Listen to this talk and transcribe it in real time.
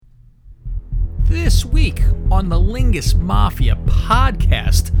this week on the Lingus Mafia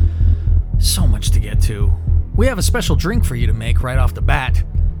podcast. So much to get to. We have a special drink for you to make right off the bat.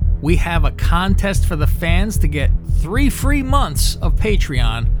 We have a contest for the fans to get 3 free months of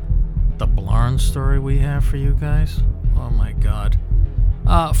Patreon. The Blarn story we have for you guys. Oh my god.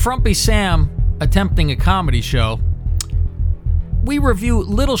 Frumpy Sam attempting a comedy show. We review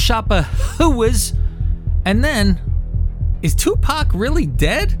Little Shop of Horrors. And then, is Tupac really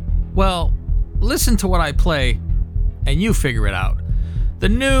dead? Well, listen to what I play, and you figure it out. The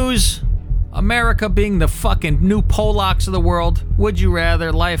news, America being the fucking new Polacks of the world, would you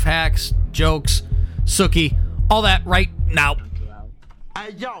rather, life hacks, jokes, Sookie, all that right now.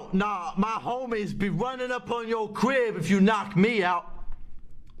 Hey, yo, nah, my homies be running up on your crib if you knock me out.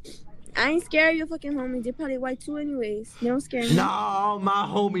 I ain't scared of your fucking homies. They're probably white too anyways. They don't scare me. Nah, my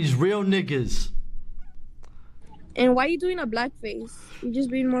homies real niggas. And why you doing a blackface? You just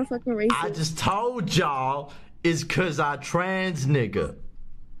being more fucking racist. I just told y'all it's cause I trans nigga.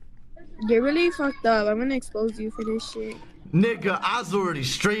 You're really fucked up. I'm gonna expose you for this shit. Nigga, I was already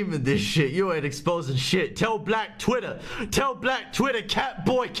streaming this shit. You ain't exposing shit. Tell Black Twitter.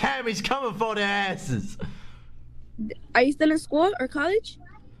 Catboy Cammy's coming for their asses. Are you still in school or college?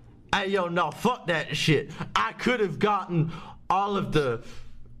 Hey, yo, no, fuck that shit. I could have gotten all of the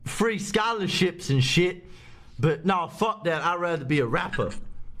free scholarships and shit, but no, fuck that. I'd rather be a rapper.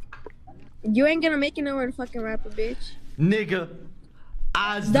 You ain't gonna make it nowhere to fucking rapper, bitch. Nigga,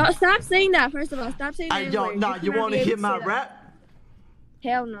 stop saying that, first of all. Stop saying that. Hey, yo, nah, you wanna hear my rap?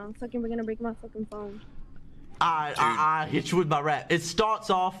 Hell no. Fucking, we're gonna break my fucking phone. I hit you with my rap. It starts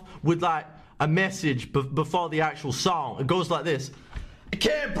off with, like, a message before the actual song. It goes like this. I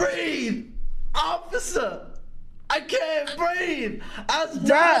can't breathe! Officer! I can't breathe! I was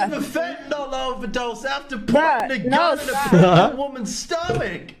dying of a fentanyl overdose after putting a gun in a pregnant woman's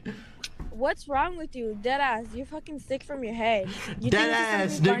stomach! What's wrong with you? Deadass, you're fucking sick from your head.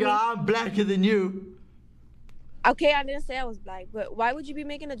 Deadass, nigga, I'm blacker than you. Okay, I didn't say I was black, but why would you be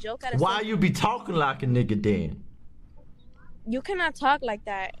making a joke out of Why something? you be talking like a nigga then? You cannot talk like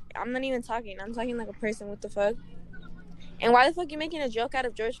that. I'm not even talking. I'm talking like a person. What the fuck? And why the fuck you making a joke out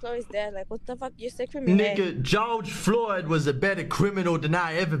of George Floyd's death? Like, what the fuck? You're sick from your head. Nigga, George Floyd was a better criminal than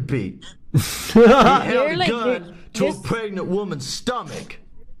I ever be. He held a gun to a pregnant woman's stomach.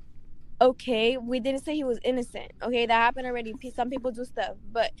 Okay, we didn't say he was innocent. Okay, that happened already. Some people do stuff,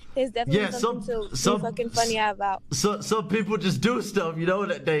 but there's definitely something to be fucking funny about. Some people just do stuff, you know,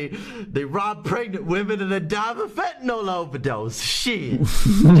 that they rob pregnant women and they die of a fentanyl overdose. Shit.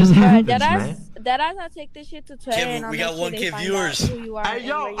 Just happens, man. Deadass, I'll take this shit to Twitter. Kevin, we got 1K viewers. Hey,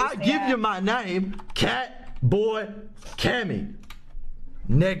 yo, I give you my name, Catboy Cammy.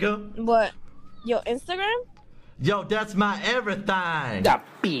 Nigga. What? Your Instagram? Yo, that's my everything. The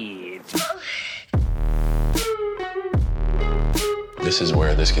bitch. This is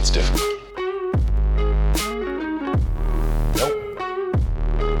where this gets difficult. Nope.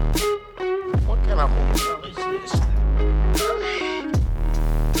 What kind of hotel is this?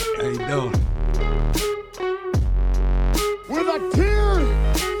 How you doing? With a tear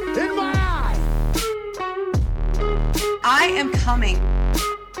in my eye. I am coming.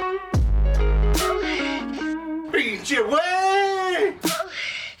 Beat your way!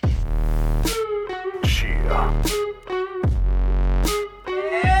 Cheer.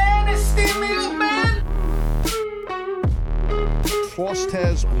 Frost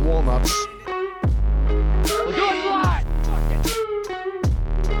has walnuts. We'll do it live.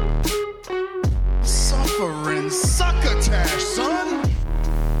 Suffering succotash, son.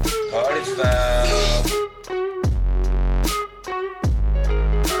 Party foul.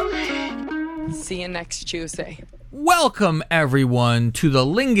 See you next Tuesday. Welcome, everyone, to the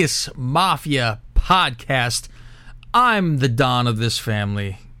Lingus Mafia podcast. I'm the Don of this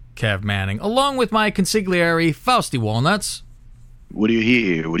family, Kev Manning, along with my consigliere, Fausty Walnuts. What do you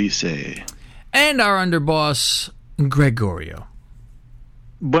hear? What do you say? And our underboss, Gregorio.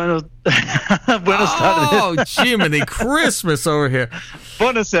 Buenos tardes. Oh, Jiminy Christmas over here.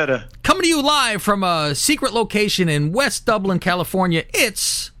 Buonasera. Coming to you live from a secret location in West Dublin, California,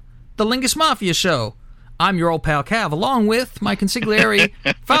 it's the Lingus Mafia Show. I'm your old pal, Cav, along with my consigliere,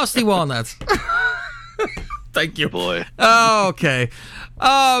 Fausty Walnuts. Thank you. Boy. Okay.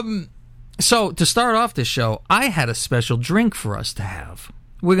 So, to start off this show, I had a special drink for us to have.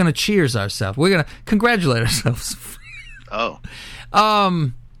 We're going to cheers ourselves. We're going to congratulate ourselves. Oh.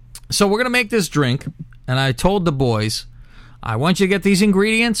 So we're going to make this drink, and I told the boys, I want you to get these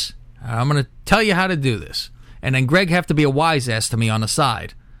ingredients. I'm going to tell you how to do this. And then Greg have to be a wise ass to me on the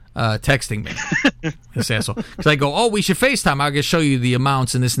side. texting me. This asshole. Because I go, oh, we should FaceTime. I'll just show you the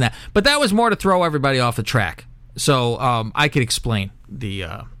amounts and this and that. But that was more to throw everybody off the track. So I could explain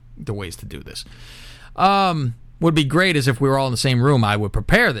the ways to do this. Would be great is if we were all in the same room. I would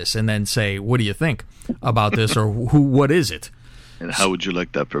prepare this and then say, what do you think about this, or what is it? And how would you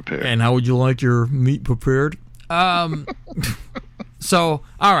like that prepared? And how would you like your meat prepared? So,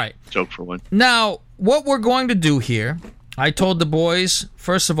 all right. Joke for one. Now, what we're going to do here, I told the boys,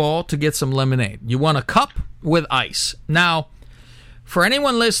 first of all, to get some lemonade. You want a cup with ice. Now, for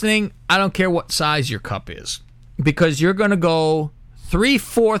anyone listening, I don't care what size your cup is, because you're going to go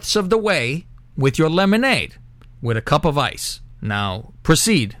 3/4 of the way with your lemonade with a cup of ice. Now,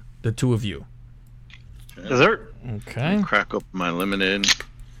 proceed, the two of you. Dessert. Okay. Crack up my lemonade.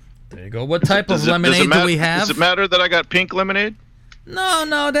 There you go. What type of lemonade do we have? Does it matter that I got pink lemonade?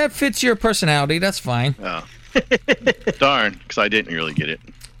 No, that fits your personality. That's fine. Oh. Darn, because I didn't really get it.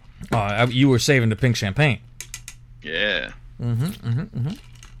 Oh, you were saving the pink champagne. Yeah.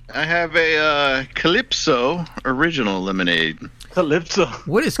 I have a Calypso original lemonade. Calypso.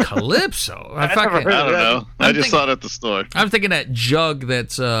 What is Calypso? I don't know. I just saw it at the store. I'm thinking that jug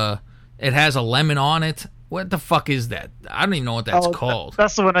that's it has a lemon on it. What the fuck is that? I don't even know what that's called.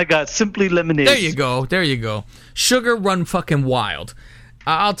 That's the one I got. Simply Lemonade. There you go. Sugar run fucking wild.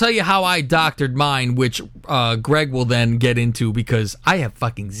 I'll tell you how I doctored mine, which Greg will then get into, because I have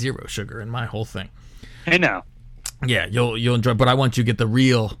fucking zero sugar in my whole thing. Hey now. Yeah, you'll enjoy, but I want you to get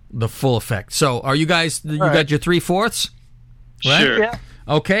the full effect. So, are you guys? You got your 3/4? Right? Sure. Yeah.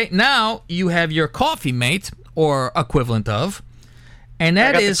 Okay. Now you have your coffee mate, or equivalent of, and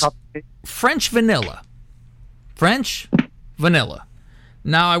that is French vanilla. French vanilla.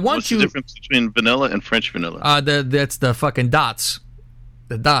 Now I want What's you. the difference between vanilla and French vanilla? That's the fucking dots.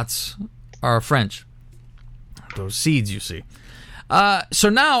 The dots are French. Those seeds you see. So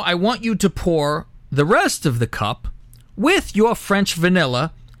now I want you to pour the rest of the cup with your French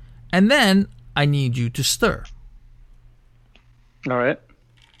vanilla, and then I need you to stir. All right.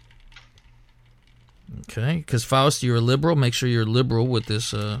 Okay, because Faust, you're a liberal. Make sure you're liberal with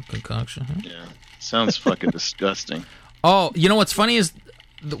this concoction. Huh? Yeah. Sounds fucking disgusting. Oh, you know what's funny is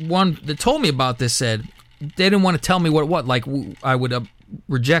the one that told me about this said they didn't want to tell me what. Like, I would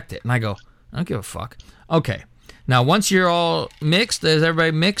reject it. And I go, I don't give a fuck. Okay. Now, once you're all mixed, is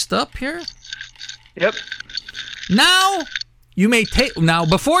everybody mixed up here? Yep. Now, you may take. Now,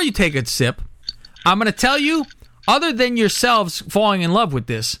 before you take a sip, I'm going to tell you, other than yourselves falling in love with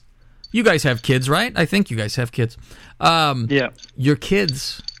this, you guys have kids, right? I think you guys have kids. Yeah. Your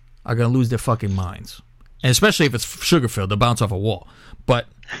kids are going to lose their fucking minds. And especially if it's sugar-filled, they'll bounce off a wall. But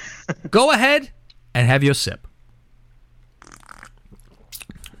go ahead and have your sip.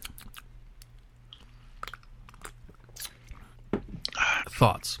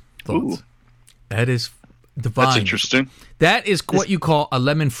 Thoughts. Ooh. That is divine. That's interesting. That is what you call a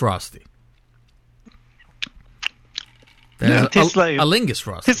lemon frosty. Yeah, it tastes like a lingus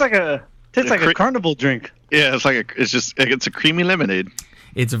frosty. Tastes like a carnival drink. Yeah, it's a creamy lemonade.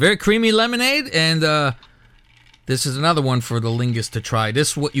 It's a very creamy lemonade, and this is another one for the lingus to try.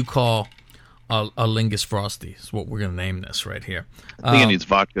 This is what you call a lingus frosty. Is what we're going to name this right here. I think it needs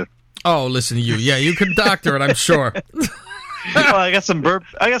vodka. Oh, listen to you. Yeah, you could doctor it, I'm sure. Oh, I got some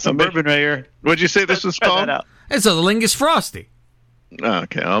bourbon right here. What'd you say this was called? It's a lingus frosty. Oh,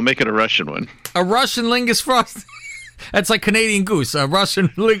 okay, I'll make it a Russian one. A Russian lingus frosty. That's like Canadian goose, a Russian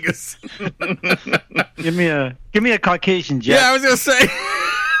lingus. Give me a Caucasian, Jack. Yeah, I was gonna say.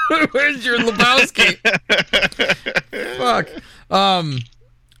 Where's your Lebowski? Fuck.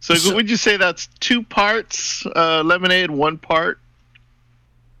 So would you say that's 2 parts lemonade, 1 part?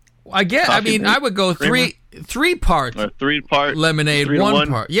 I guess. I mean, I would go three part. 3 part lemonade, 1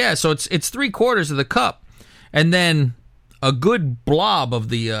 part. Yeah, so it's 3/4 of the cup, and then a good blob of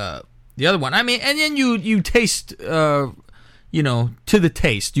the other one. I mean, and then you taste, to the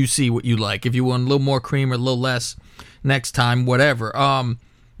taste. You see what you like. If you want a little more cream or a little less next time, whatever.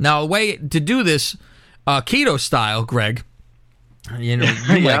 Now, the way to do this, keto style, Greg, you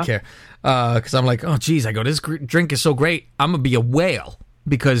might care. Because I'm like, oh, geez, I go, this drink is so great. I'm going to be a whale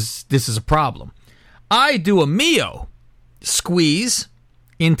because this is a problem. I do a Mio squeeze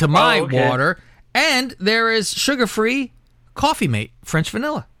into my water, and there is sugar-free Coffee Mate French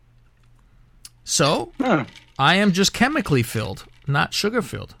vanilla. So, I am just chemically filled, not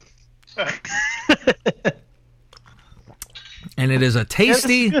sugar-filled. And it is a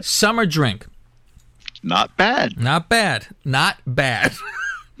tasty summer drink. Not bad. Not bad. Not bad.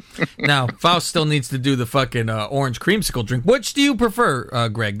 Now, Faust still needs to do the fucking orange creamsicle drink. Which do you prefer,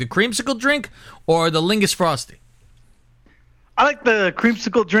 Greg? The creamsicle drink or the lingus frosty? I like the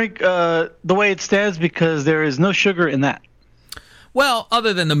creamsicle drink the way it stands because there is no sugar in that. Well,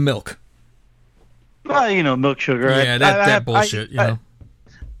 other than the milk. Well, milk sugar. Yeah, that bullshit.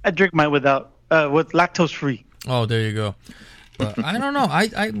 I drink mine with lactose free. Oh, there you go. But I don't know.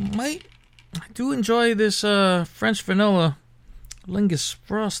 I do enjoy this French vanilla Lingus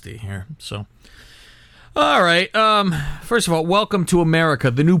Frosty here. So, all right. First of all, welcome to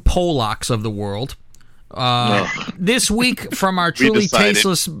America, the new Polacks of the world. This week from our truly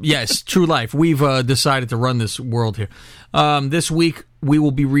tasteless, yes, True Life, we've decided to run this world here. This week we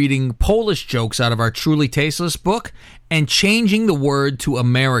will be reading Polish jokes out of our truly tasteless book and changing the word to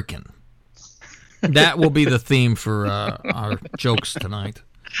American. That will be the theme for our jokes tonight.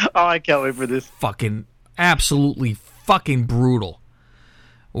 Oh, I can't wait for this. Fucking absolutely fucking brutal.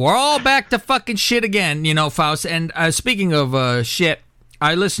 We're all back to fucking shit again, Faust. And speaking of shit,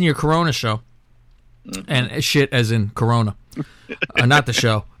 I listened to your Corona show. And shit as in Corona. Not the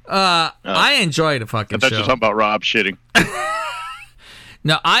show. I enjoy the fucking show. I thought you were talking about Rob shitting.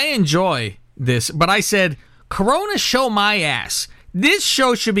 Now, I enjoy this, but I said, Corona show my ass. This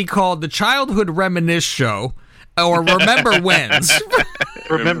show should be called the Childhood Reminisce Show or Remember Wins.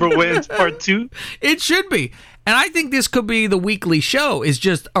 Remember Wins Part 2? It should be. And I think this could be the weekly show, is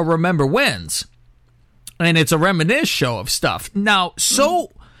just a Remember Wins. And it's a reminisce show of stuff. Now,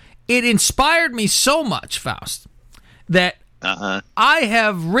 it inspired me so much, Faust, that I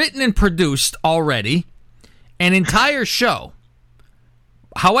have written and produced already an entire show.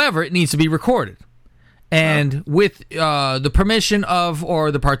 However, it needs to be recorded. And with the permission of,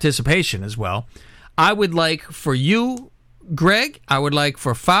 or the participation as well, I would like for you, Greg, I would like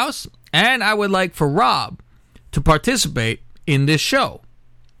for Faust, and I would like for Rob to participate in this show.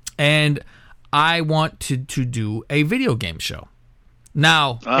 And I want to do a video game show.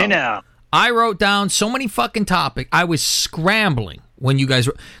 Now, I wrote down so many fucking topics. I was scrambling when you guys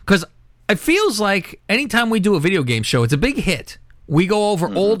were, because it feels like anytime we do a video game show, it's a big hit. We go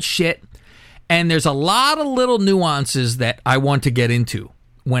over old shit, and there's a lot of little nuances that I want to get into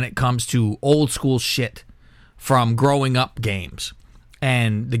when it comes to old school shit from growing up games.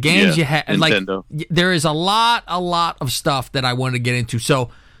 And the games you had, like, there is a lot of stuff that I want to get into.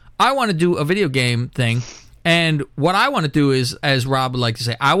 So I want to do a video game thing. And what I want to do is, as Rob would like to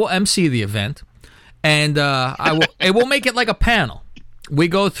say, I will MC the event, and we'll make it like a panel. We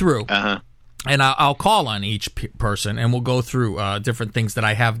go through, and I'll call on each person, and we'll go through different things that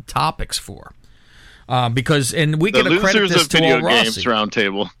I have topics for. Because we get a credit this to video Rossi. games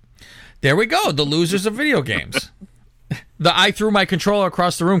roundtable. There we go. The losers of video games. I threw my controller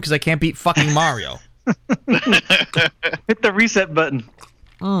across the room because I can't beat fucking Mario. Hit the reset button.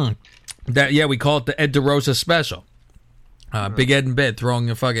 We call it the Ed DeRosa special. Big Ed in bed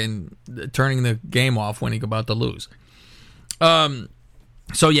turning the game off when he's about to lose.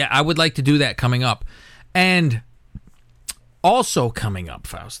 So yeah, I would like to do that coming up. And also coming up,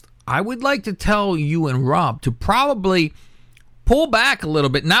 Faust, I would like to tell you and Rob to probably pull back a little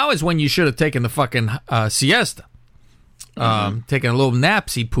bit. Now is when you should have taken the fucking siesta. Taking a little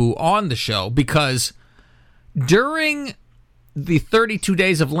napsy poo on the show, because during the 32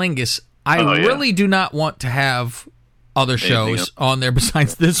 days of Lingus, I really do not want to have other shows on there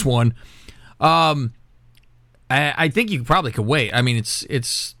besides this one. I think you probably could wait. I mean,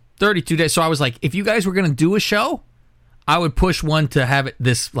 it's 32 days. So I was like, if you guys were going to do a show, I would push one to have it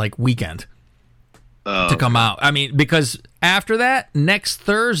this weekend to come out. I mean, because after that, next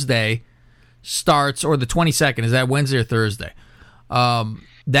Thursday starts, or the 22nd, is that Wednesday or Thursday?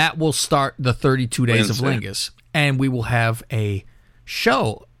 That will start the 32 days of Lingus. And we will have a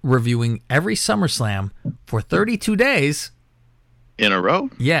show reviewing every SummerSlam for 32 days. In a row?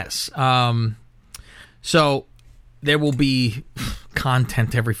 Yes. So there will be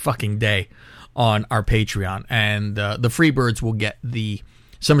content every fucking day on our Patreon. And the Freebirds will get the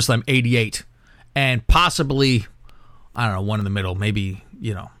SummerSlam 88. And possibly, I don't know, one in the middle. Maybe,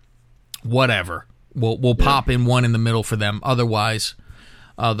 whatever. We'll pop in one in the middle for them. Otherwise,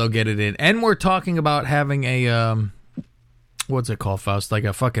 they'll get it in. And we're talking about having a, what's it called, Faust? Like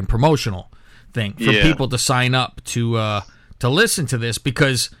a fucking promotional thing for people to sign up to listen to this,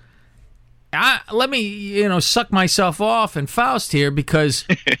 because let me, suck myself off and Faust here, because,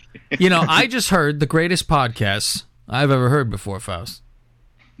 I just heard the greatest podcasts I've ever heard before, Faust.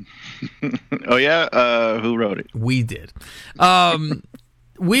 Oh, yeah? Who wrote it? We did.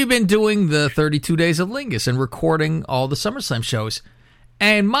 We've been doing the 32 Days of Lingus and recording all the SummerSlam shows.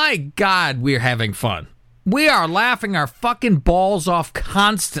 And my God, we're having fun. We are laughing our fucking balls off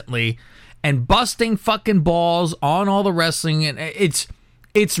constantly and busting fucking balls on all the wrestling. And it's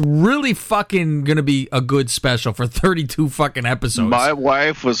It's really fucking gonna be a good special for 32 fucking episodes. My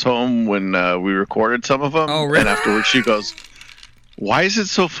wife was home when we recorded some of them. Oh, really? And afterwards she goes, "Why is it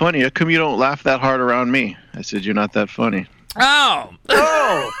so funny? How come you don't laugh that hard around me?" I said, "You're not that funny." Oh.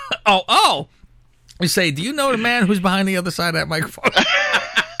 You say, do you know the man who's behind the other side of that microphone?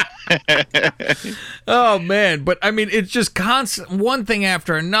 Oh, man. But, I mean, it's just constant, one thing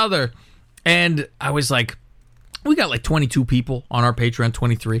after another. And I was like, we got like 22 people on our Patreon,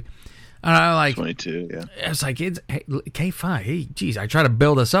 23. And I like 22, yeah. I was like, hey, K5, hey, geez, I try to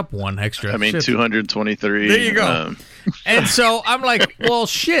build us up one extra. I mean, shit. 223. There you go. And so I'm like, well,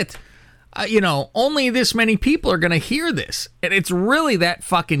 shit. Only this many people are going to hear this. And it's really that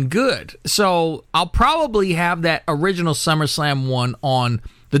fucking good. So I'll probably have that original SummerSlam one on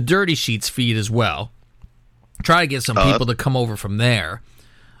the Dirty Sheets feed as well. Try to get some people to come over from there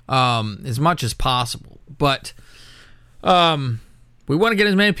as much as possible. But we want to get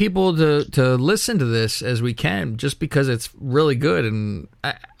as many people to listen to this as we can just because it's really good. And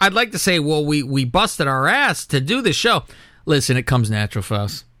I'd like to say, well, we busted our ass to do this show. Listen, it comes natural for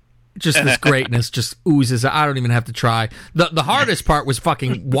us. Just this greatness just oozes. I don't even have to try. The hardest part was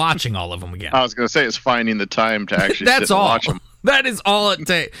fucking watching all of them again. I was going to say, it's finding the time to actually That's sit and all. watch them. That is all it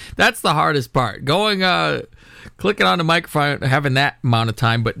takes. That's the hardest part. Clicking on the microphone, having that amount of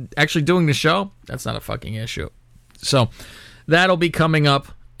time, but actually doing the show, that's not a fucking issue. So that'll be coming up.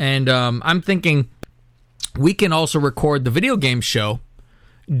 And I'm thinking we can also record the video game show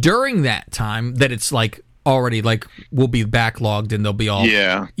during that time that it's like already like will be backlogged and they'll be all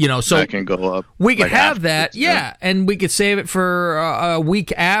so that can go up. We could like have that, and we could save it for a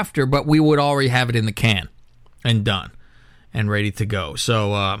week after, but we would already have it in the can and done and ready to go.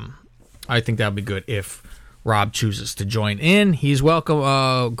 So I think that would be good if Rob chooses to join in. He's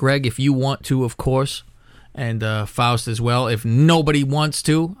welcome, Greg, if you want to, of course, and Faust as well. If nobody wants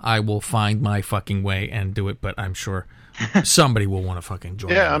to, I will find my fucking way and do it, but I'm sure somebody will want to fucking join.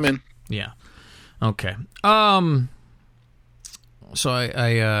 Yeah, I'm in. Yeah. Okay. So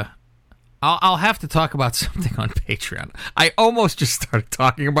I'll have to talk about something on Patreon. I almost just started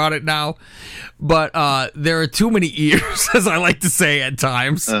talking about it now, but there are too many ears, as I like to say at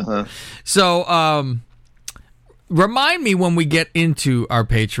times. Uh-huh. So remind me when we get into our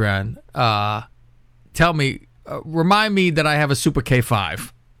Patreon. Remind me that I have a Super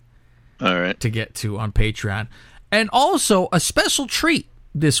K5. All right. To get to on Patreon, and also a special treat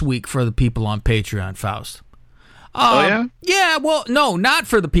this week for the people on Patreon, Faust. Oh, yeah? Yeah, well, no, not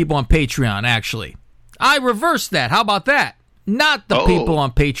for the people on Patreon, actually. I reversed that. How about that? Not the people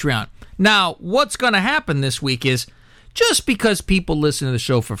on Patreon. Now, what's going to happen this week is just because people listen to the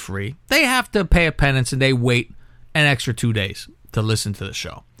show for free, they have to pay a penance and they wait an extra 2 days to listen to the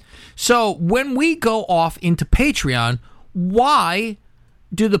show. So when we go off into Patreon, why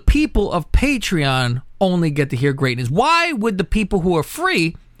do the people of Patreon only get to hear greatness? Why would the people who are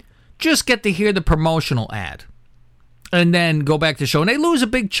free just get to hear the promotional ad and then go back to the show? And they lose a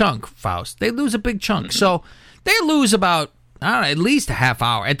big chunk, Faust. They lose a big chunk. Mm-hmm. So they lose about, I don't know, at least a half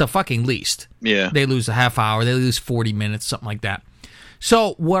hour, at the fucking least. Yeah. They lose a half hour. They lose 40 minutes, something like that.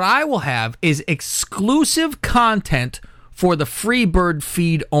 So what I will have is exclusive content for the Freebird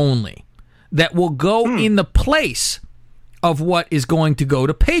feed only that will go in the place of what is going to go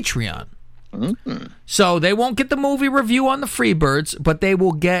to Patreon. Mm-hmm. So they won't get the movie review on the Freebirds, but they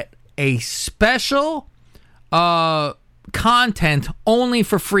will get a special content only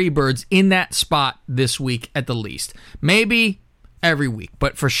for Freebirds in that spot this week at the least. Maybe every week,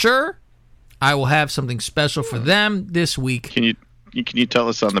 but for sure, I will have something special for them this week. Can you tell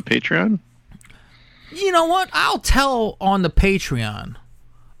us on the Patreon? You know what? I'll tell on the Patreon.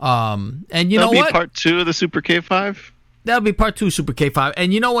 And you know what? That'll be part 2 of the Super K5? That'll be part 2 Super K5.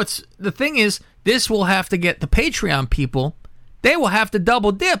 And you know what's the thing is, this will have to get the Patreon people. They will have to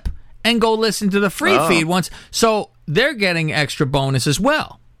double dip and go listen to the free feed once. So they're getting extra bonus as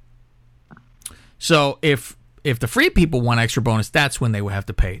well. So if the free people want extra bonus, that's when they will have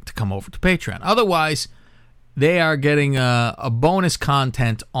to pay to come over to Patreon. Otherwise, they are getting a bonus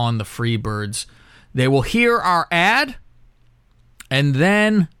content on the Freebirds. They will hear our ad, and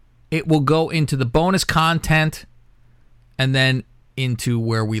then it will go into the bonus content, and then into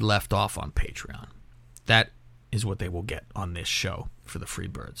where we left off on Patreon. That is what they will get on this show for the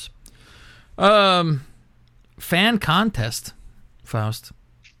Freebirds. Fan contest, Faust.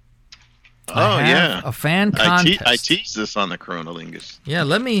 A fan contest. I teased this on the Coronalingus. Yeah,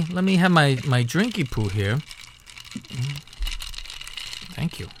 let me have my drinky poo here.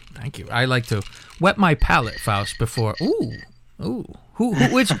 Thank you. I like to wet my palate, Faust, before. Ooh.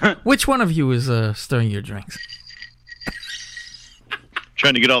 Which one of you is stirring your drinks?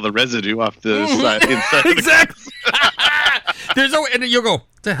 trying to get all the residue off the side. Inside Exactly. There's no, and you'll go,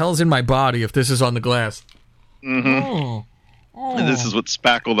 what the hell's in my body if this is on the glass? And this is what's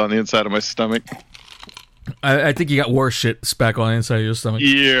spackled on the inside of my stomach. I think you got worse shit spack on the inside of your stomach.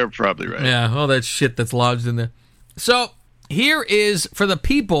 You're probably right. Yeah, all that shit that's lodged in there. So here is for the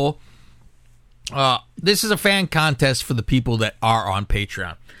people. This is a fan contest for the people that are on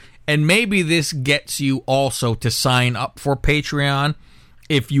Patreon. And maybe this gets you also to sign up for Patreon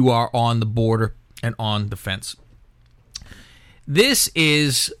if you are on the border and on the fence. This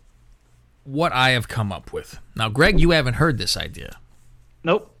is what I have come up with. Now, Greg, you haven't heard this idea.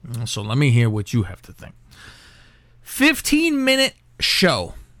 Nope. So let me hear what you have to think. 15-minute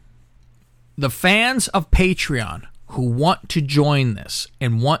show. The fans of Patreon who want to join this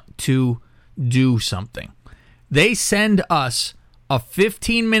and want to do something, they send us a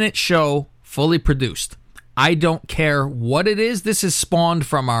 15-minute show fully produced. I don't care what it is. This is spawned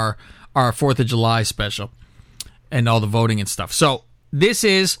from our 4th of July special and all the voting and stuff. So this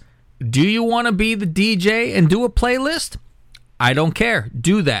is, do you want to be the DJ and do a playlist? I don't care.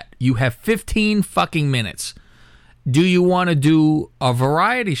 Do that. You have 15 fucking minutes. Do you want to do a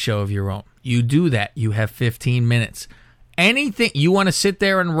variety show of your own? You do that. You have 15 minutes. Anything you want to sit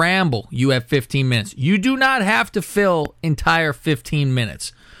there and ramble, you have 15 minutes. You do not have to fill entire 15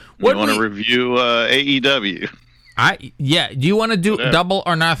 minutes. You want to review AEW? Yeah. Do you want to do double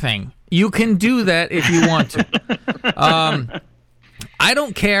or nothing? You can do that if you want to. I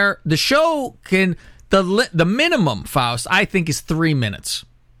don't care. The show can the minimum, Faust, I think, is 3 minutes.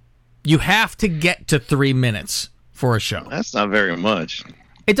 You have to get to 3 minutes for a show. That's not very much.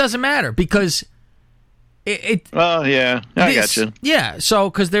 It doesn't matter because Well, yeah, I got you. Yeah, so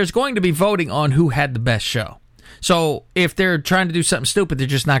because there's going to be voting on who had the best show. So if they're trying to do something stupid, they're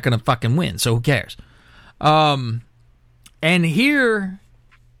just not going to fucking win. So who cares? And here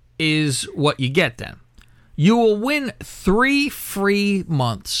is what you get then. You will win 3 free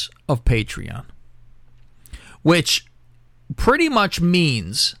months of Patreon, which pretty much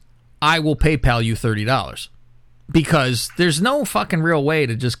means I will PayPal you $30 because there's no fucking real way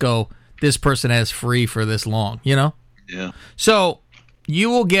to just go, this person has free for this long, you know? Yeah. So you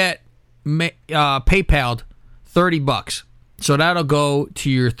will get PayPal'd $30. So that'll go to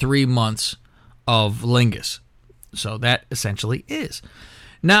your 3 months of Lingus. So that essentially is.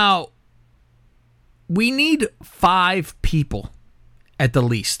 Now, we need 5 people at the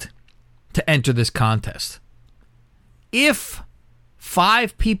least to enter this contest. If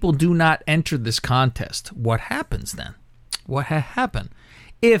 5 people do not enter this contest, what happens then? What happened?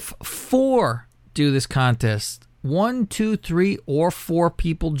 If 4 do this contest, 1, 2, 3, or 4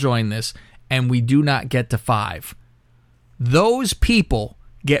 people join this, and we do not get to 5, those people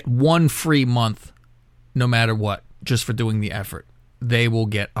get 1 free month no matter what, just for doing the effort. They will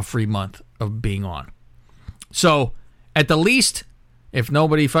get a free month of being on. So, at the least, if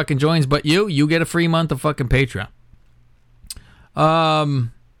nobody fucking joins but you get a free month of fucking Patreon.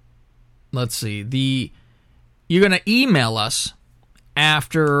 Let's see. You're going to email us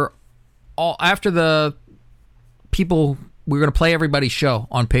after the people, we're going to play everybody's show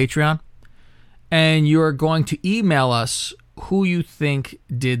on Patreon, and you're going to email us who you think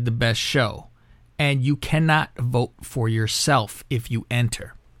did the best show, and you cannot vote for yourself if you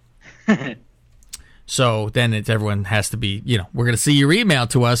enter. So then everyone has to be, we're going to see your email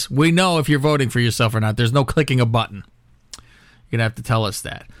to us. We know if you're voting for yourself or not. There's no clicking a button. You're going to have to tell us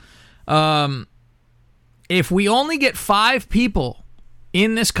that. If we only get 5 people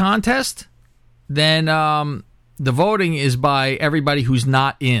in this contest, then the voting is by everybody who's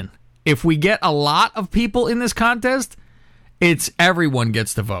not in. If we get a lot of people in this contest, it's everyone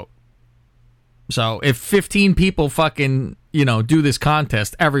gets to vote. So if 15 people fucking, do this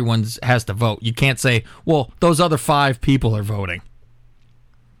contest, everyone has to vote. You can't say, well, those other 5 people are voting.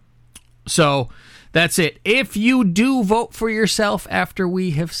 So that's it. If you do vote for yourself after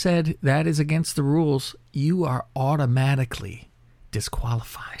we have said that is against the rules, you are automatically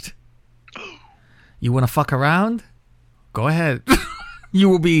disqualified. You want to fuck around? Go ahead. You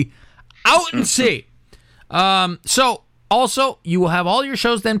will be out and see. So, also, you will have all your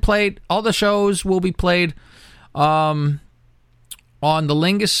shows then played. All the shows will be played on the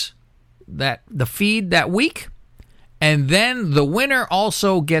Lingus, the feed that week. And then the winner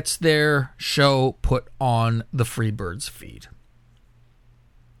also gets their show put on the Freebirds feed.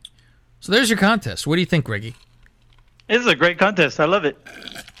 So there's your contest. What do you think, Reggie? This is a great contest. I love it.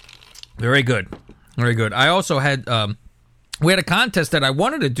 Very good. Very good. I also had, we had a contest that I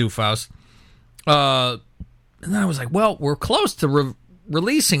wanted to do, Faust. And then I was like, well, we're close to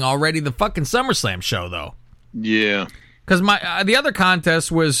releasing already the fucking SummerSlam show, though. Yeah. Because the other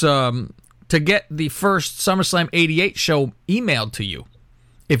contest was to get the first SummerSlam 88 show emailed to you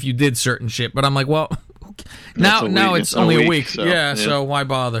if you did certain shit. But I'm like, well, now it's only a week. So, yeah, so why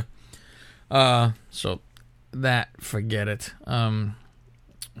bother? So forget it. And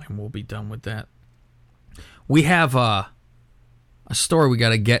we'll be done with that. We have a story we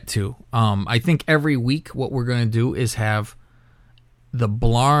got to get to. I think every week what we're going to do is have the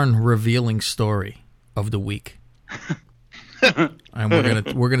Blarn revealing story of the week. And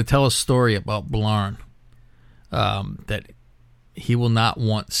we're gonna tell a story about Blarn that he will not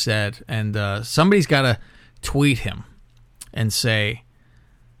want said, and somebody's got to tweet him and say,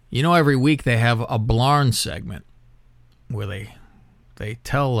 every week they have a Blarn segment where they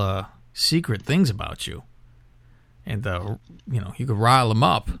tell secret things about you, and you could rile them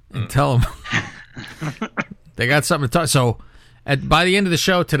up and tell them they got something to talk. So by the end of the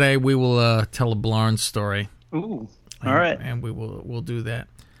show today, we will tell a Blarn story. Ooh. All right. And we'll do that.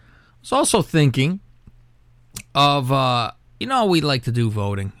 I was also thinking of, we like to do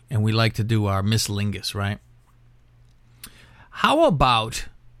voting, and we like to do our Miss Lingus, right? How about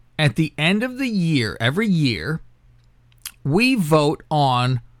at the end of the year, every year, we vote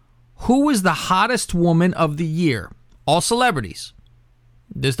on who is the hottest woman of the year? All celebrities.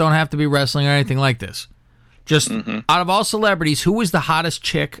 This don't have to be wrestling or anything like this. Just out of all celebrities, who is the hottest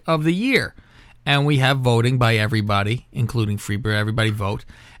chick of the year? And we have voting by everybody, including Freebird. Everybody vote.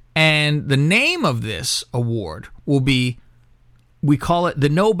 And the name of this award will be, we call it the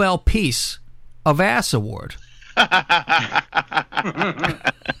Nobel Peace of Ass Award. I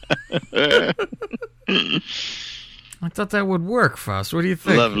thought that would work, Faust. What do you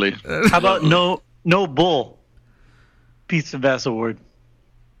think? Lovely. How about no bull Peace of Ass Award?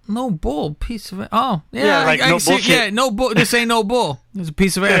 No bull, piece of ass. Oh, yeah. Yeah, like no bullshit. Yeah, no bull. This ain't no bull. It's a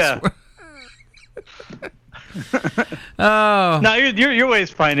piece of ass. Yeah. Oh. No, your way is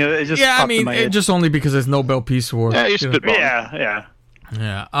fine. It just popped in my head. Just only because it's Nobel Peace Award. Yeah, you're spitballing.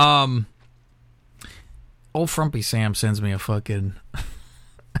 Yeah. Old Frumpy Sam sends me a fucking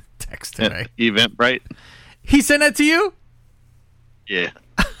text today. Eventbrite. He sent that to you? Yeah.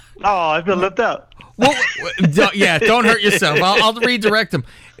 Oh, I feel left out. Well, don't hurt yourself. I'll redirect him.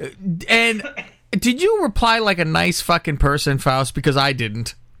 And did you reply like a nice fucking person, Faust? Because I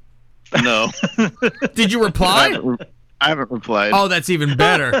didn't. No. Did you reply? I haven't replied. Oh, that's even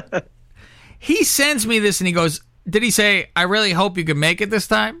better. He sends me this and he goes, did he say, I really hope you can make it this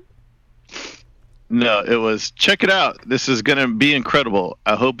time? No, it was, check it out. This is going to be incredible.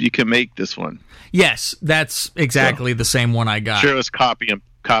 I hope you can make this one. Yes, that's exactly the same one I got. Sure, it was copy,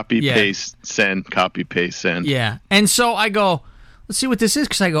 paste, send, copy, paste, send. Yeah. And so I go, let's see what this is.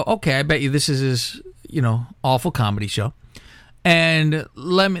 Because I go, okay, I bet you this is his, awful comedy show. And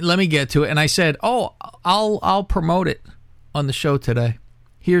let me get to it. And I said, oh, I'll promote it on the show today.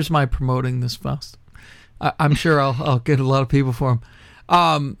 Here's my promoting this, Faust. I'm sure I'll get a lot of people for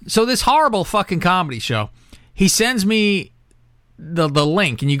him. So this horrible fucking comedy show, he sends me the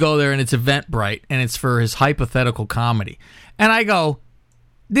link, and you go there, and it's Eventbrite, and it's for his hypothetical comedy. And I go,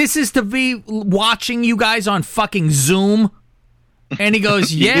 this is to be watching you guys on fucking Zoom? And he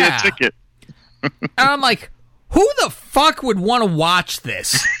goes, yeah. You get a ticket. And I'm like, who the fuck would want to watch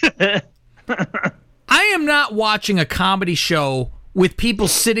this? I am not watching a comedy show with people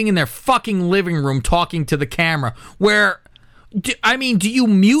sitting in their fucking living room talking to the camera where, do you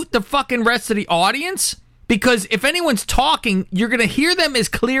mute the fucking rest of the audience? Because if anyone's talking, you're going to hear them as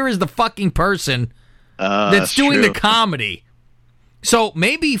clear as the fucking person that's doing true. the comedy. So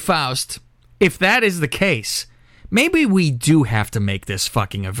maybe, Faust, if that is the case, maybe we do have to make this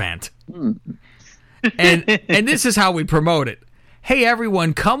fucking event. And this is how we promote it. Hey,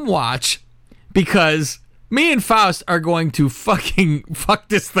 everyone, come watch, because me and Faust are going to fucking fuck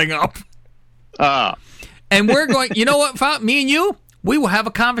this thing up. And we're going, you know what, Faust? Me and you, we will have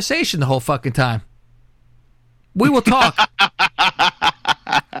a conversation the whole fucking time. We will talk.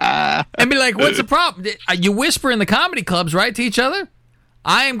 And be like, what's the problem? You whisper in the comedy clubs, right, to each other?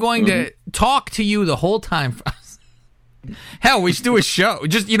 I am going to talk to you the whole time, Faust. Hell, we should do a show.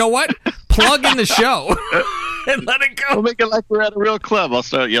 Just, you know what? Plug in the show and let it go. We'll make it like we're at a real club. I'll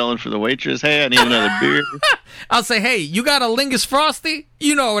start yelling for the waitress, hey, I need another beer. I'll say, hey, you got a Lingus Frosty?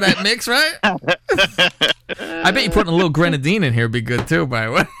 You know that mix, right? I bet you putting a little grenadine in here would be good, too, by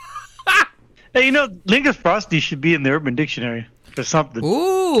the way. Hey, Lingus Frosty should be in the Urban Dictionary or something.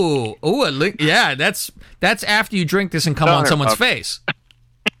 Ooh, yeah, that's after you drink this and come on someone's face.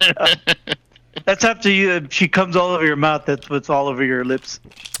 That's after she comes all over your mouth. That's what's all over your lips.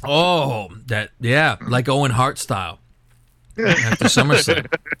 Oh, like Owen Hart style. After SummerSlam,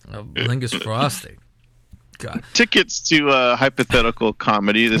 Lingus Frosty. God. Tickets to hypothetical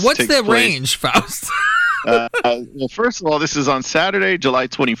comedy. What's takes the place- range, Faust? Well, first of all, this is on Saturday, July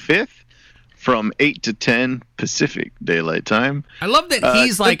 25th, from 8 to 10 Pacific Daylight Time. I love that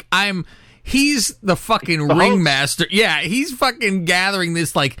he's like, he's the fucking ringmaster. Yeah, he's fucking gathering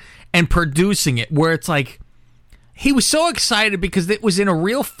this, like, and producing it, where it's like, he was so excited because it was in a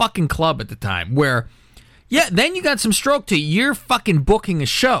real fucking club at the time, where, yeah, then you got some stroke to you're fucking booking a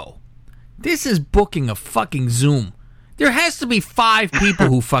show. This is booking a fucking Zoom. There has to be 5 people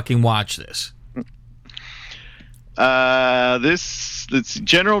who fucking watch this. This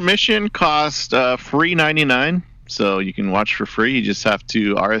general admission cost free $99, so you can watch for free. You just have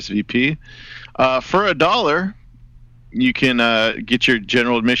to RSVP. For $1, you can get your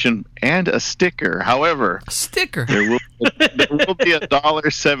general admission and a sticker. However, Sticker. there will be a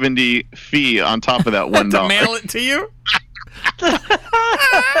 $1.70 fee on top of that $1. To mail it to you?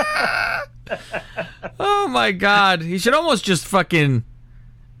 Oh my God. He should almost just fucking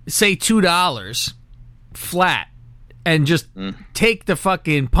say $2 flat and just take the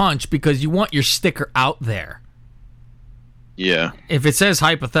fucking punch because you want your sticker out there. Yeah. If it says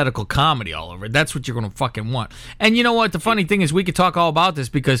hypothetical comedy all over it, that's what you're going to fucking want. And you know what? The funny thing is we could talk all about this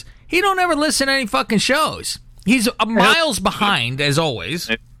because he don't ever listen to any fucking shows. He's miles behind, as always.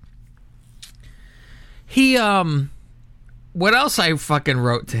 He, what else I fucking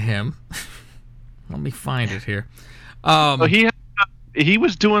wrote to him? Let me find it here. He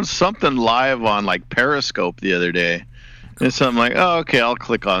was doing something live on like Periscope the other day. And so I'm like, oh, okay, I'll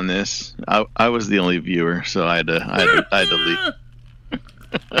click on this. I was the only viewer, so I had to leave.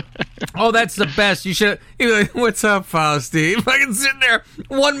 Oh, that's the best. You should. Like, what's up, Fausty? Fucking sitting there,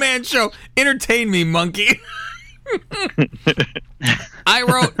 one man show. Entertain me, monkey.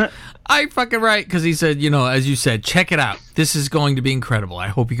 I fucking write because he said, as you said, check it out. This is going to be incredible. I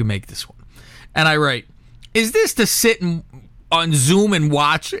hope you can make this one. And I write, is this to sit on Zoom and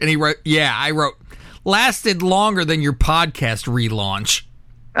watch? And he wrote, yeah. I wrote, lasted longer than your podcast relaunch.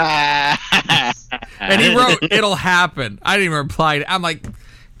 And he wrote, it'll happen. I didn't even reply. I'm like,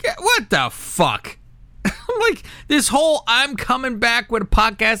 what the fuck? I'm like, this whole I'm coming back with a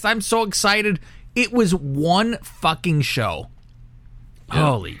podcast. I'm so excited. It was one fucking show. Yeah.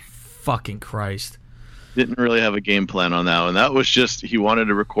 Holy fucking Christ. Didn't really have a game plan on that one. That was just he wanted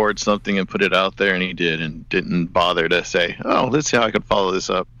to record something and put it out there, and he did, and didn't bother to say, oh, let's see how I could follow this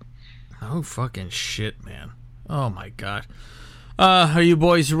up. Oh, fucking shit, man. Oh, my God. Are you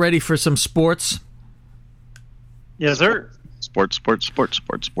boys ready for some sports? Yes, sir. Sports.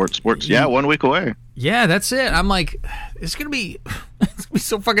 Yeah, 1 week away. Yeah, that's it. I'm like, it's gonna be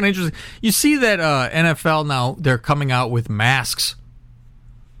so fucking interesting. You see that NFL now, they're coming out with masks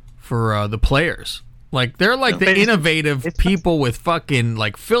for the players. Like, they're like the innovative people with fucking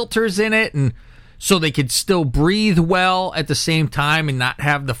like filters in it, and so they could still breathe well at the same time and not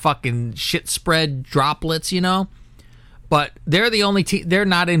have the fucking shit spread droplets, But they're the only team, they're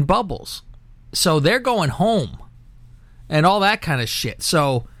not in bubbles. So they're going home and all that kind of shit.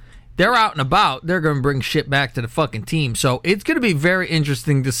 So they're out and about. They're going to bring shit back to the fucking team. So it's going to be very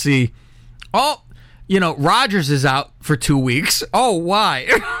interesting to see. Oh, Rodgers is out for 2 weeks. Oh, why?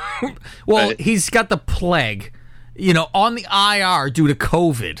 Well, he's got the plague, on the IR due to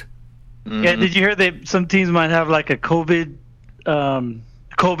COVID. Mm-hmm. Yeah, did you hear that some teams might have like a COVID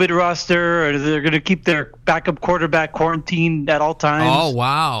roster, or they're going to keep their backup quarterback quarantined at all times? Oh,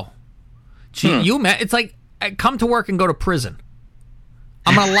 wow. Gee, it's like, come to work and go to prison.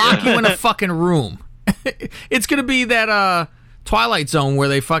 I'm going to lock you in a fucking room. It's going to be that Twilight Zone where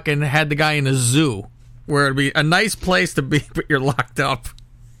they fucking had the guy in a zoo, where it'd be a nice place to be, but you're locked up.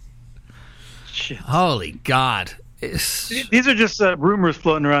 Shit. Holy God. These are just rumors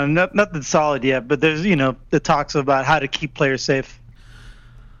floating around. Nothing solid yet, but there's, the talks about how to keep players safe.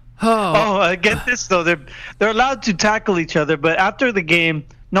 Get this though. They're allowed to tackle each other, but after the game,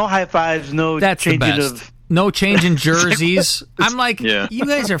 no high fives, no no changing jerseys. I'm like, you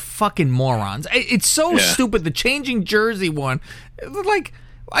guys are fucking morons. It's so stupid. The changing jersey one, like,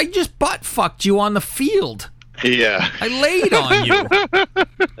 I just butt fucked you on the field. Yeah, I laid on you.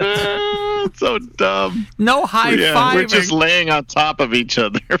 So dumb. No high fiving. We're just laying on top of each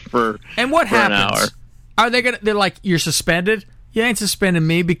other for happens? An hour. Are they gonna? They're like, you're suspended. You ain't suspending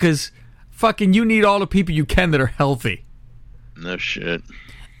me because fucking you need all the people you can that are healthy. No shit.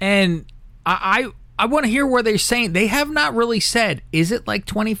 And I want to hear where they're saying. They have not really said, is it like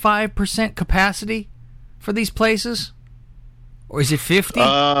 25% capacity for these places? Or is it 50?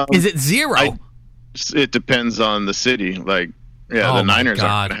 Is it 0? It depends on the city. Like, the Niners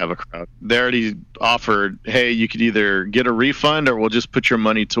aren't going to have a crowd. They already offered, hey, you could either get a refund or we'll just put your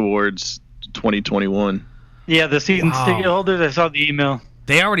money towards 2021. Yeah, the season ticket holders. I saw the email.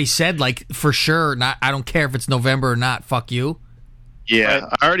 They already said, like, for sure, not. I don't care if it's November or not. Fuck you. Yeah,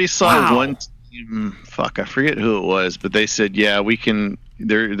 I already saw one team. Fuck, I forget who it was, but they said, yeah, we can.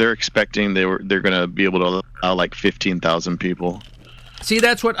 They're expecting they're gonna be able to allow like 15,000 people. See,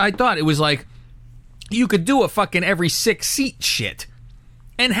 that's what I thought. It was like you could do a fucking every 6-seat shit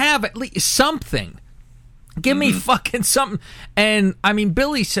and have at least something. Give me fucking something. And I mean,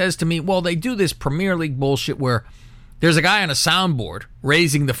 Billy says to me, well, they do this Premier League bullshit where there's a guy on a soundboard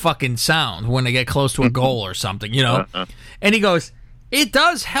raising the fucking sound when they get close to a goal or something, you know? And he goes, it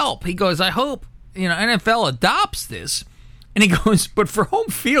does help. He goes, I hope, NFL adopts this. And he goes, but for home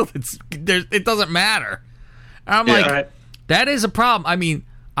field, it doesn't matter. And I'm like, that is a problem. I mean,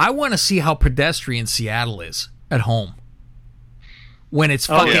 I want to see how pedestrian Seattle is at home. When it's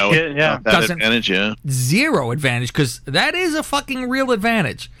fucking doesn't advantage, zero advantage, because that is a fucking real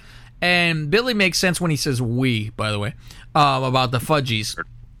advantage. And Billy makes sense when he says "we," by the way, about the fudgies.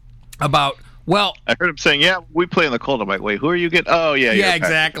 I heard him saying, "Yeah, we play in the cold." I'm like, "Wait, who are you getting?" Oh, yeah,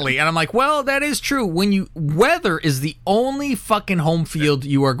 exactly. And I'm like, "Well, that is true. Weather is the only fucking home field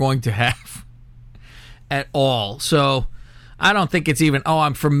you are going to have at all." So I don't think it's even. Oh,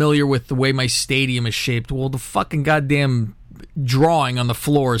 I'm familiar with the way my stadium is shaped. Well, the fucking goddamn drawing on the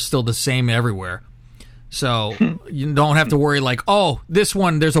floor is still the same everywhere, so you don't have to worry like, oh, this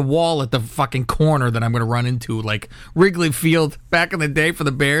one there's a wall at the fucking corner that I'm going to run into, like Wrigley Field back in the day for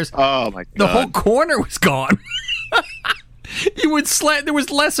the Bears. Oh my god, the whole corner was gone. There was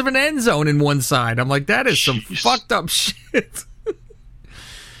less of an end zone in one side. I'm like, that is some fucked up shit.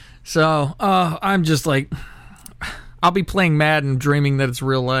 So I'm just like, I'll be playing Madden dreaming that it's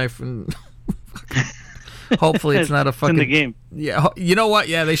real life, and hopefully it's not a fucking... It's in the game. Yeah, you know what?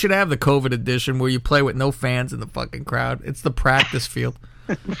 Yeah, they should have the COVID edition where you play with no fans in the fucking crowd. It's the practice field.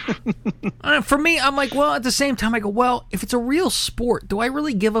 For me, I'm like, well, at the same time, I go, well, if it's a real sport, do I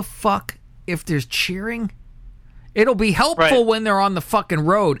really give a fuck if there's cheering? It'll be helpful when they're on the fucking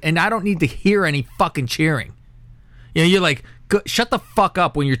road, and I don't need to hear any fucking cheering. You know, you're like, shut the fuck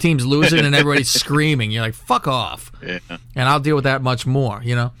up when your team's losing and everybody's screaming. You're like, fuck off. Yeah. And I'll deal with that much more,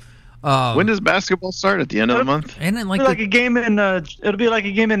 you know? When does basketball start? At the end of the month? And then it'll be like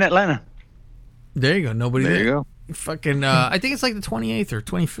a game in Atlanta. There you go. Nobody there. There. You go. Fucking, I think it's like the 28th or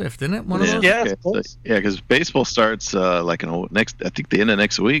 25th, isn't it? One of those? Yeah, because baseball starts like I think the end of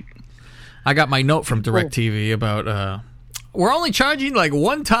next week. I got my note from DirecTV about we're only charging like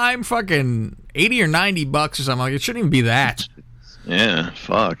one time fucking $80 or $90 or something. Like, it shouldn't even be that. Yeah,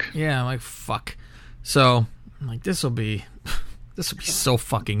 fuck. Yeah, I'm like, fuck. So I'm like, this will be so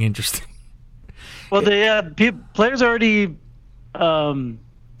fucking interesting. Well, players already, what do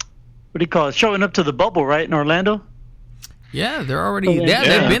you call it, showing up to the bubble, right, in Orlando? Yeah, they're already.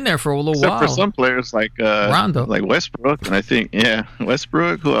 They've been there for a little while. Except for some players like Rondo, like Westbrook, and I think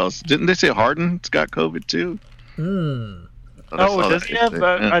Westbrook. Who else? Didn't they say Harden's got COVID too? Does he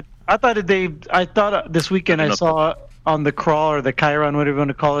have? I thought this weekend I saw on the crawl or the Chiron, whatever you want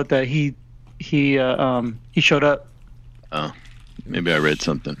to call it, that he showed up. Oh, maybe I read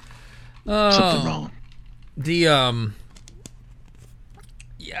something. Something wrong.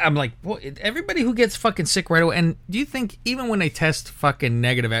 Yeah, I'm like, well, everybody who gets fucking sick right away. And do you think even when they test fucking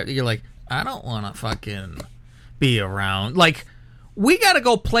negative, you're like, I don't want to fucking be around. Like, we got to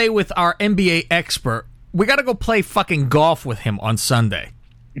go play with our NBA expert. We got to go play fucking golf with him on Sunday.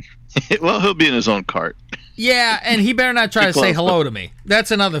 Well, he'll be in his own cart. Yeah, and he better not try to say hello to me.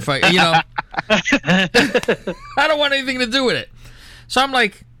 That's another fight, you know. I don't want anything to do with it. So I'm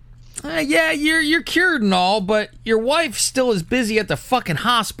like, yeah, you're cured and all, but your wife still is busy at the fucking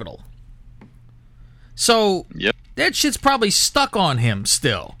hospital. So that shit's probably stuck on him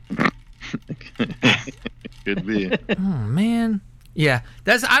still. Could be. Oh man, yeah.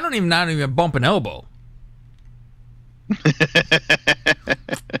 I don't even bump an elbow.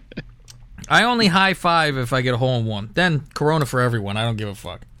 I only high five if I get a hole in one. Then Corona for everyone. I don't give a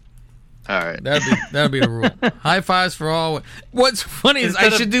fuck. All right, that'd be the rule. High fives for all. What's funny is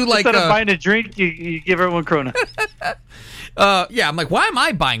instead I should do like instead of buying a drink, you give everyone Corona. Yeah, I'm like, why am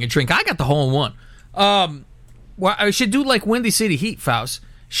I buying a drink? I got the hole in one. Well, I should do like Windy City Heat, Faust.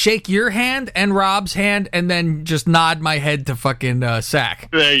 Shake your hand and Rob's hand, and then just nod my head to fucking Sack.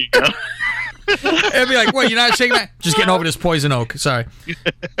 There you go. It'd be like, what, you're not shaking my... Just getting over this poison oak. Sorry.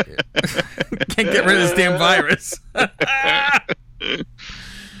 Can't get rid of this damn virus.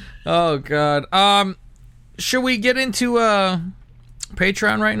 Oh, God. Should we get into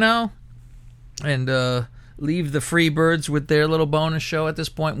Patreon right now? And leave the free birds with their little bonus show at this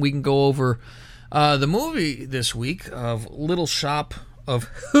point? We can go over the movie this week of Little Shop of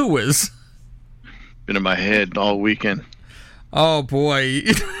Whoas. been in my head all weekend. Oh boy,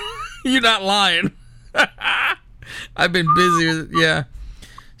 you're not lying. I've been busy,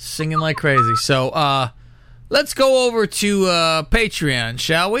 singing like crazy. So, let's go over to Patreon,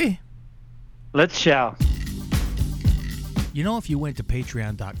 shall we? Let's shall. You know, if you went to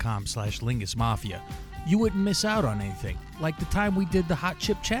patreon.com/LingusMafia, you wouldn't miss out on anything. Like the time we did the Hot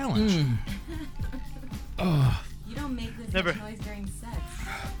Chip Challenge. You don't make this much noise during sex.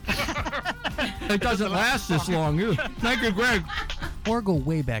 It doesn't last this long. Thank you, Greg. Or go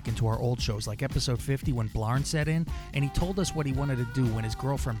way back into our old shows, like episode 50 when Blarn sat in, and he told us what he wanted to do when his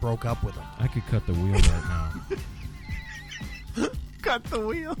girlfriend broke up with him. I could cut the wheel right now. Cut the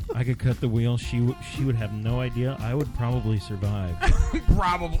wheel. I could cut the wheel. She would have no idea. I would probably survive.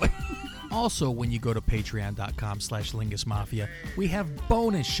 Probably. Also, when you go to patreon.com/LingusMafia, we have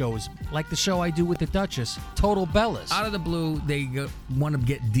bonus shows like the show I do with the Duchess, Total Bellas. Out of the blue, they want to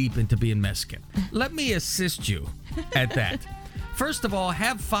get deep into being Mexican. Let me assist you at that. First of all,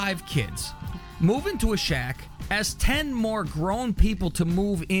 have 5 kids. Move into a shack. Ask 10 more grown people to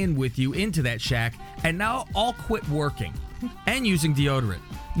move in with you into that shack, and now all quit working and using deodorant.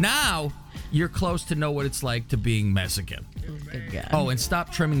 Now you're close to know what it's like to being Mexican. Oh, and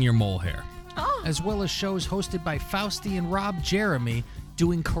stop trimming your mole hair. Oh. As well as shows hosted by Fausti and Rob Jeremy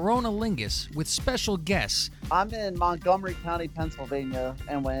doing Corona Lingus with special guests. I'm in Montgomery County, Pennsylvania,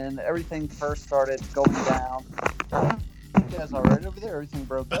 and when everything first started going down, you guys all right over there? Everything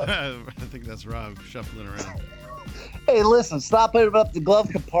broke up. I think that's Rob shuffling around. Hey, listen, stop opening up the glove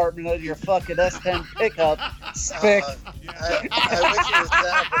compartment of your fucking S10 pickup, spick. I wish it was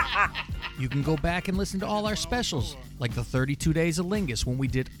that. You can go back and listen to all our specials, like the 32 Days of Lingus when we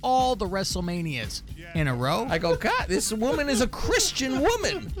did all the WrestleManias in a row. I go, God, this woman is a Christian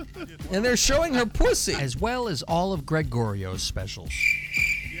woman, and they're showing her pussy. As well as all of Greg Gorio's specials.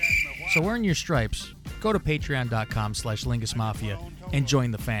 So earn your stripes. Go to patreon.com/LingusMafia and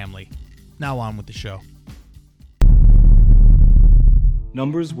join the family. Now on with the show.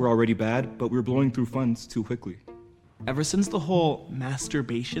 Numbers were already bad, but we were blowing through funds too quickly. Ever since the whole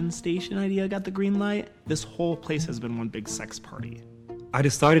masturbation station idea got the green light, this whole place has been one big sex party. I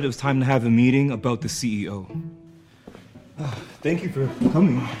decided it was time to have a meeting about the CEO. Thank you for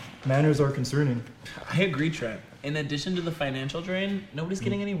coming. Manners are concerning. I agree, Trent. In addition to the financial drain, nobody's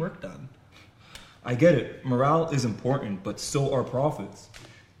getting any work done. I get it. Morale is important, but so are profits.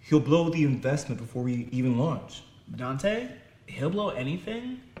 He'll blow the investment before we even launch. Dante? He'll blow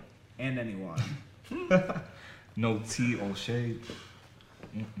anything and anyone. No tea or shade.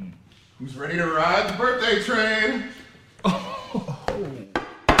 Who's ready to ride the birthday train?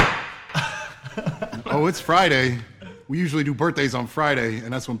 Oh, it's Friday. We usually do birthdays on Friday,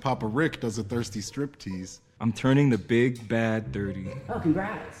 and that's when Papa Rick does a thirsty strip tease. I'm turning the big bad 30. Oh,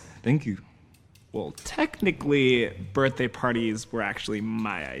 congrats. Thank you. Well, technically, birthday parties were actually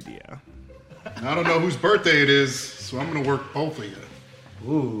my idea. I don't know whose birthday it is, so I'm gonna work both of you.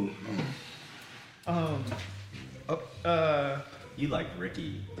 Ooh. You like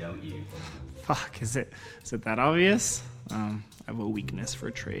Ricky, don't you? Fuck, is it that obvious? I have a weakness for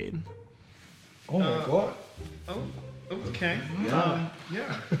trade. Oh my god. Oh, okay. Yeah.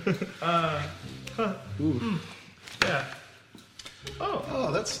 Yeah.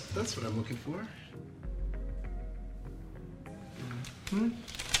 Oh, that's what I'm looking for.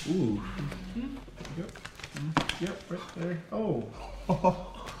 Ooh. Yep, right there. Oh.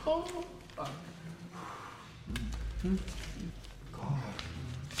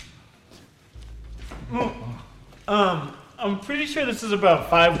 I'm pretty sure this is about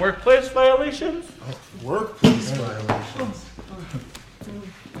 5 workplace violations. Workplace violations.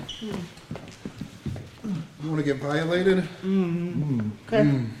 You want to get violated?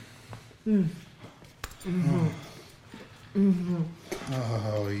 Okay.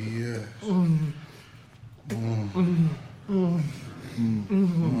 Oh, yeah.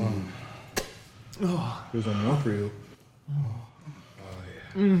 There's one more for you.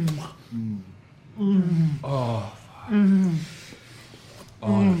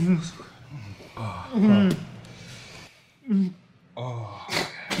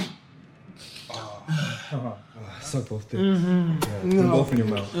 Suck both dicks. Yeah, both in your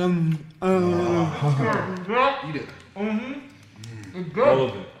mouth. Eat it. All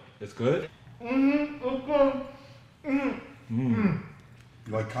of it. It's good? You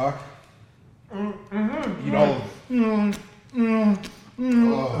like cock? Eat all of it.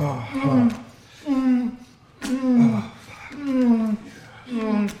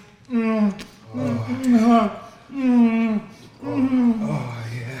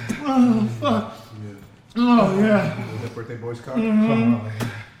 Is that birthday boy's cock?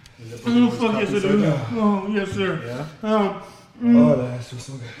 Is that Oh, fuck yes, I do. Oh, yes, sir. Yeah? Oh, Oh, that ass feels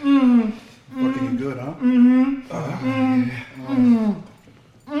so good. Fucking you good, huh?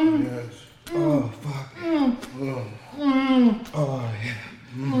 Yes. Oh, fuck. Oh, yeah.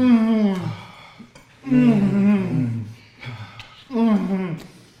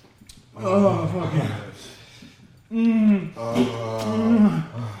 Oh, fuck yes.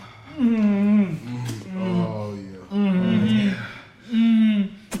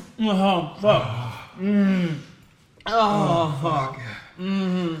 Oh, fuck. Oh, fuck.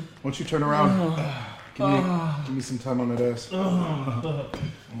 Why don't you turn around? Give me some time on that ass. Oh, fuck.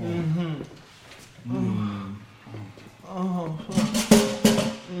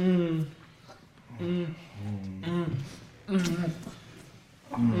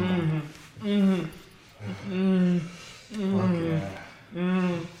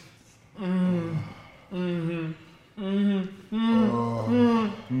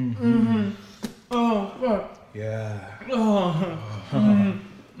 Yeah. Oh,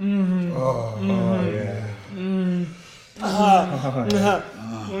 yeah.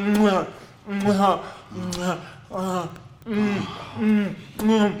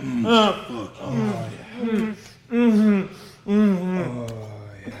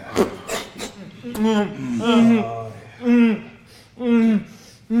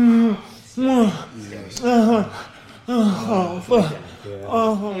 Oh, fuck.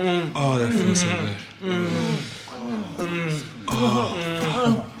 Oh, that feels so good.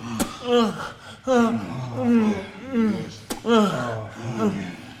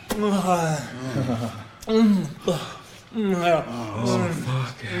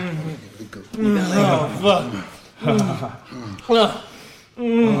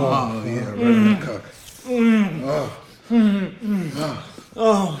 Oh, yeah, right in the cock.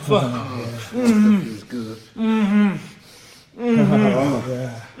 Oh, fuck. That feels good.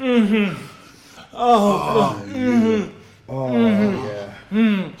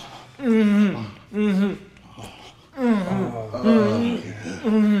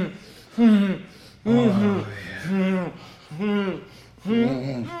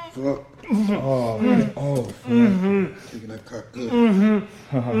 Taking that cock good.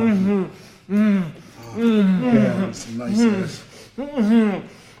 Yeah, some nice ass.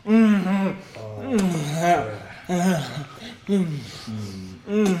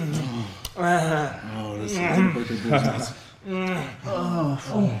 Oh, this is the birthday business.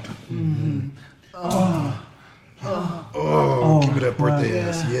 Oh, give me that birthday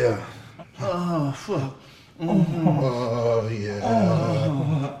ass, yeah. Oh, fuck. Oh, yeah.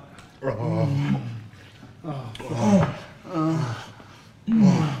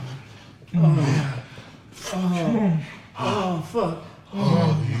 Oh, fuck.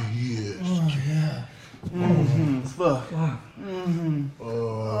 Oh, yes. Yeah. Fuck.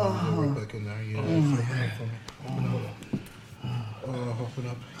 Oh, right back in there, yeah. Open up for me. Open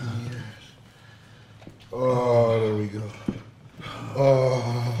up. Yes. Oh, there we go.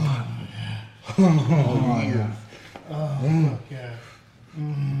 Oh, yeah. Oh, yeah.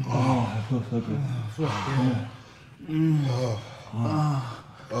 Oh, fuck yeah.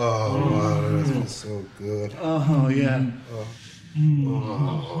 Oh, wow, that smells so good. Oh, yeah.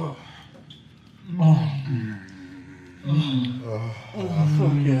 Oh,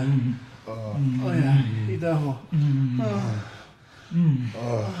 fuck yeah. Oh, yeah. Eat that one.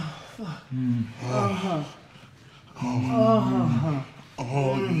 Fuck.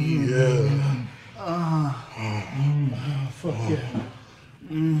 Oh, yeah. Fuck yeah.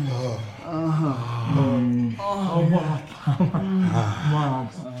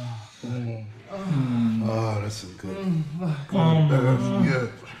 Oh, that's so good. That's good.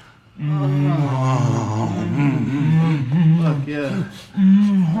 Fuck yeah.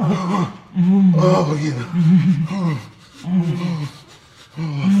 Oh, yeah. Oh,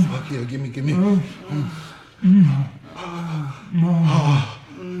 fuck yeah. Give me.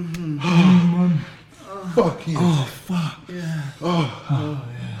 Fuck yeah. Oh, fuck yeah.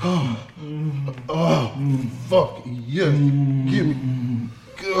 Fuck yeah. Give me.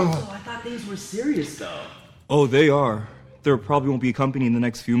 Oh, I thought things were serious though. Oh, they are. There probably won't be a company in the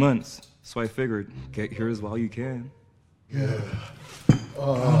next few months. So I figured, get yours while you can. Yeah.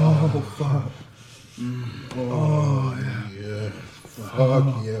 Oh, fuck. Oh, yeah.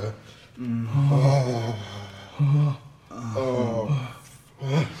 Fuck yeah.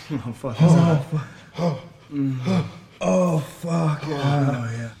 Oh, fuck yeah. Oh,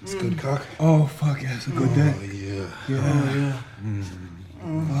 yeah. It's good cock. Oh, fuck yeah. It's a good day. Yeah. Yeah.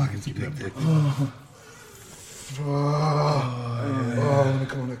 Fuck, it's a big dick. Oh, let me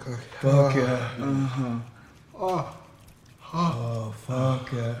come on that cock. Fuck yeah. Oh,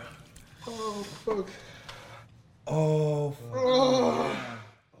 fuck yeah. fuck. Oh, fuck.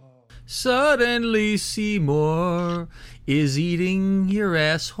 Suddenly Seymour is eating your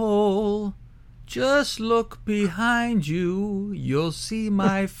asshole. Just look behind you, you'll see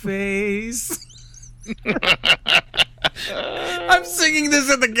my face. I'm singing this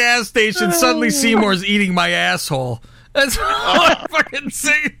at the gas station. Suddenly Seymour's eating my asshole. That's all I fucking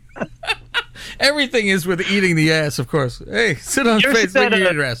sing. Everything is with eating the ass, of course. Hey, sit on face, make you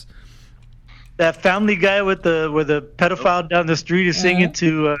eat your ass. That Family Guy with the pedophile down the street is singing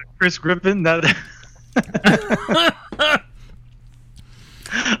to Chris Griffin.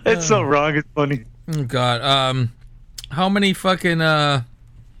 It's so wrong. It's funny. Oh, God. How many fucking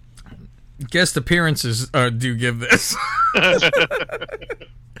guest appearances do you give this?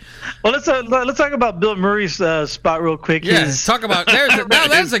 Well, let's talk about Bill Murray's spot real quick. Yeah, talk about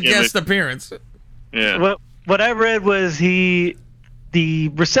there's a guest appearance. Yeah. What I read was the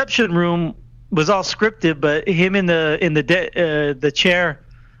reception room was all scripted, but him in the chair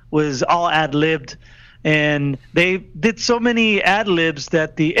was all ad-libbed, and they did so many ad-libs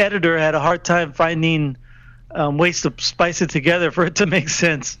that the editor had a hard time finding ways to spice it together for it to make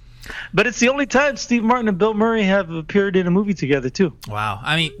sense. But it's the only time Steve Martin and Bill Murray have appeared in a movie together too. Wow.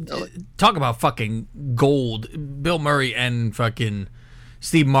 I mean, talk about fucking gold. Bill Murray and fucking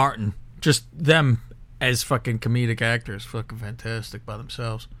Steve Martin, just them as fucking comedic actors, fucking fantastic by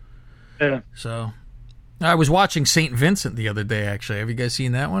themselves. Yeah. So, I was watching St. Vincent the other day, actually. Have you guys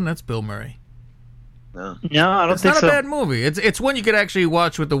seen that one? That's Bill Murray. No, I don't think so. It's not a bad movie. It's one you could actually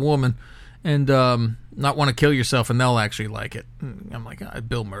watch with a woman and not want to kill yourself, and they'll actually like it. I'm like,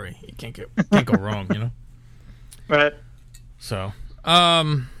 Bill Murray. You can't go wrong, you know? Right. So,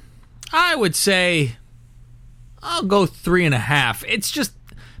 I would say I'll go 3.5. It's just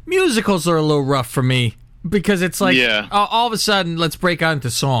musicals are a little rough for me. Because it's like, all of a sudden, let's break out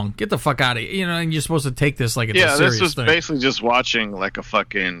into song. Get the fuck out of here. You know, and you're supposed to take this like it's a serious thing. Yeah, this was basically just watching like a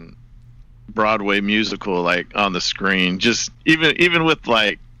fucking Broadway musical, like on the screen. Just even with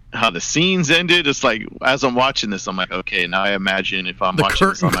like how the scenes ended, it's like as I'm watching this, I'm like, okay, now I imagine if I'm watching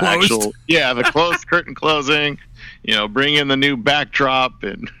this on the actual, the curtain closing. You know, bring in the new backdrop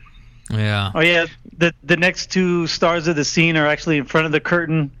and. Yeah. Oh yeah, the next two stars of the scene are actually in front of the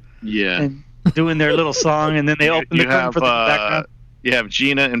curtain. Yeah. And doing their little song, and then they open the curtain for the background. You have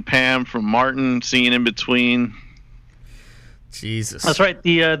Gina and Pam from Martin singing in between. Jesus, that's right.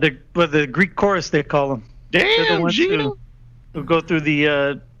 The Greek chorus they call them. Damn, the ones Gina. Who go through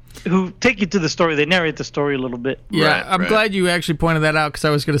who take you to the story. They narrate the story a little bit. Yeah, I'm glad you actually pointed that out because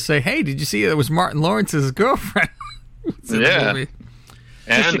I was going to say, hey, did you see that was Martin Lawrence's girlfriend? Yeah,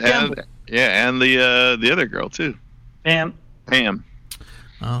 and the other girl too. Pam.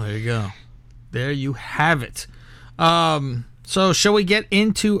 Oh, there you go. There you have it. So shall we get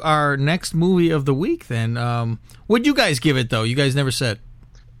into our next movie of the week then? What'd you guys give it though? You guys never said.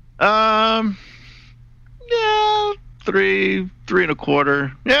 Yeah,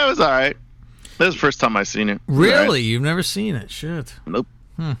 3.25. Yeah, it was all right. That was the first time I seen it. Really? Right. You've never seen it? Shit. Nope.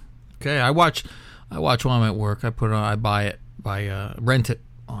 Okay, I watch while I'm at work. I put it on. I rent it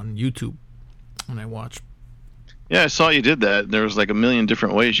on YouTube, and I watch. Yeah, I saw you did that. There was like a million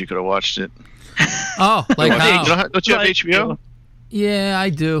different ways you could have watched it. Oh, like how? Don't you have HBO? Yeah, I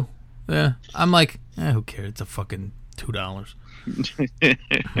do. Yeah, I'm like, who cares? It's a fucking $2.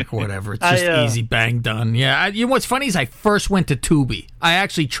 Like, whatever. It's just easy, bang, done. Yeah, you know what's funny is I first went to Tubi. I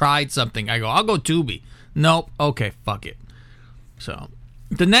actually tried something. I go, I'll go Tubi. Nope. Okay, fuck it. So,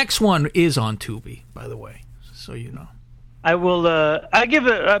 the next one is on Tubi, by the way, so you know. I will. I give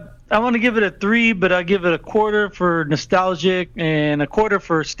it. I want to give it a 3, but I'll give it a quarter for nostalgic and a quarter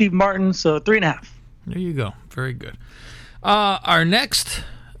for Steve Martin. So 3.5. There you go. Very good. Our next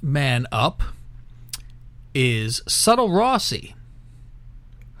man up is Subtle Rossi,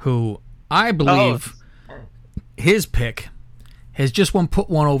 who I believe his pick has just put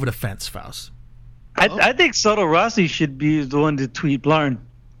one over the fence, Faust. I think Subtle Rossi should be the one to tweet Blarn.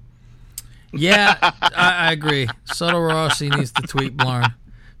 Yeah, I agree. Subtle Rossi needs to tweet Blarn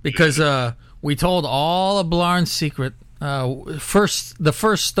because we told all of Blarn's secret. The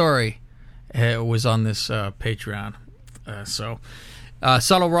first story was on this Patreon. So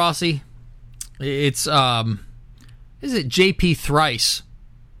Subtle Rossi, it's is it JP Thrice?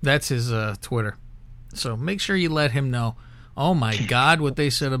 That's his Twitter. So make sure you let him know. Oh my God, what they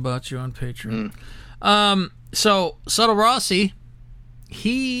said about you on Patreon. So Subtle Rossi,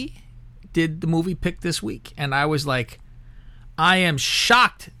 he did the movie pick this week, and I was like, I am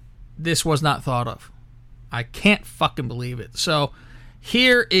shocked this was not thought of. I can't fucking believe it. So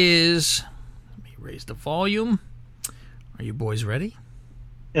here is, let me raise the volume. Are you boys ready?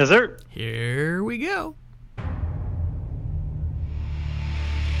 Yes, sir. Here we go.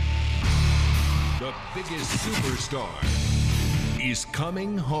 The biggest superstar is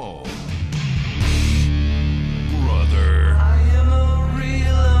coming home. Brother. I am a real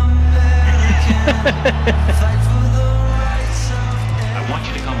I want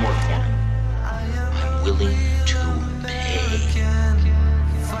you to come work for me. I'm willing to pay.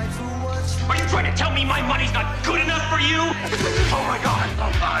 Are you trying to tell me my money's not good enough for you? Oh my God,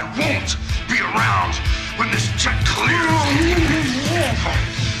 I won't be around when this check clears.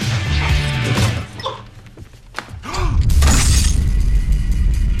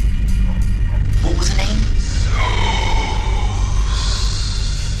 What was the name?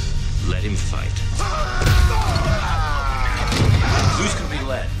 Let him fight. Zeus can be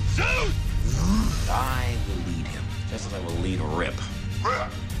led. Zeus! I will lead him, just as I will lead Rip.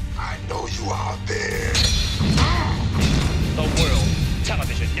 I know you out there. The World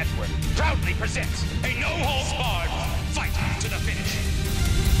Television Network proudly presents a no-holds-barred fight to the finish.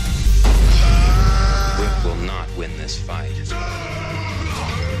 Rip will not win this fight.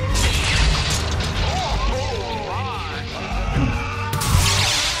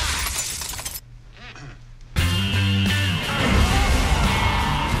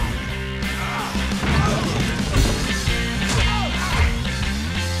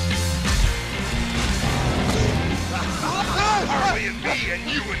 Harley and me and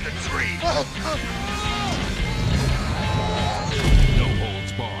you in the tree. No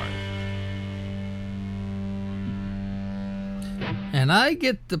holds barred. And I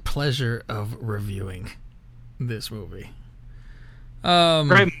get the pleasure of reviewing this movie. It's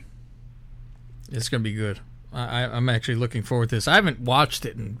gonna be good. I'm actually looking forward to this. I haven't watched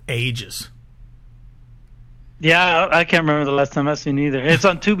it in ages. Yeah, I can't remember the last time I seen it either. It's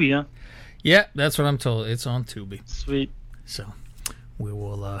on Tubi, huh? Yeah, that's what I'm told. It's on Tubi. Sweet. So we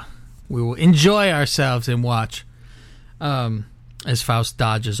will enjoy ourselves and watch as Faust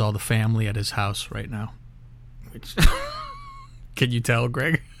dodges all the family at his house right now. Which can you tell,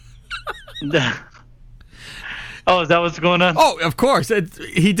 Greg? Oh, is that what's going on? Oh, of course.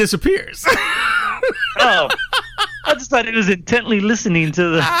 He disappears. Oh, I just thought he was intently listening to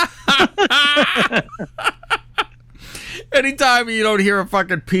the. Anytime you don't hear a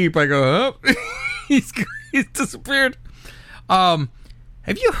fucking peep, I go, oh, he's disappeared.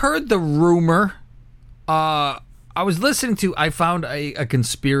 Have you heard the rumor? I was listening to. I found a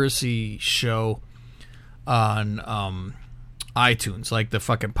conspiracy show on iTunes, like the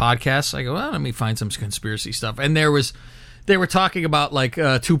fucking podcast. I go, well, let me find some conspiracy stuff, and they were talking about like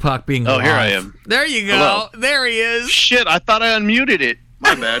Tupac being alive. Oh, here I am. There you go. Hello. There he is. Shit, I thought I unmuted it.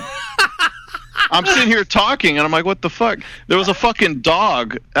 My bad. I'm sitting here talking, and I'm like, what the fuck? There was a fucking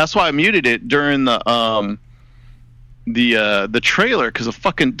dog. That's why I muted it during the trailer, because a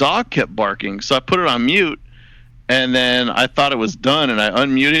fucking dog kept barking. So I put it on mute, and then I thought it was done, and I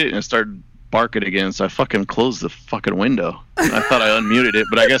unmuted it, and it started barking again. So I fucking closed the fucking window. I thought I unmuted it,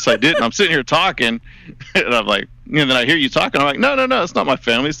 but I guess I didn't. I'm sitting here talking, and I'm like, and then I hear you talking. I'm like, no, it's not my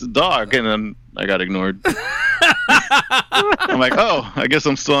family. It's the dog. And then I got ignored. I'm like, oh, I guess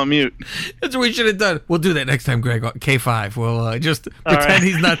I'm still on mute. That's what we should have done. We'll do that next time, Greg. K5. We'll just pretend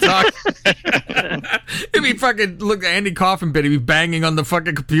he's not talking. If he fucking look at Andy Kaufman bit, he'd be banging on the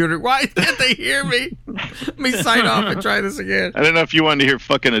fucking computer. Why can't they hear me? Let me sign off and try this again. I don't know if you wanted to hear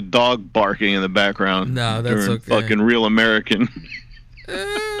fucking a dog barking in the background. No, that's during okay. Fucking Real American.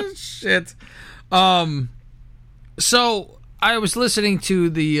 Shit. So I was listening to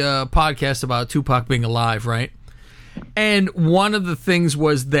the podcast about Tupac being alive, right? And one of the things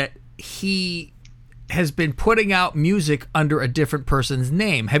was that he has been putting out music under a different person's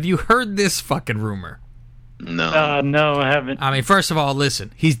name. Have you heard this fucking rumor? No. No, I haven't. I mean, first of all,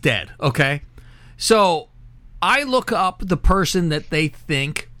 listen, he's dead, okay? So I look up the person that they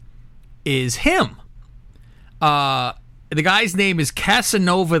think is him. The guy's name is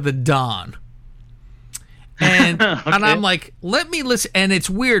Casanova the Don. And Okay. and I'm like, let me listen. And it's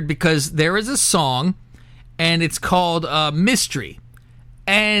weird because there is a song, and it's called Mystery.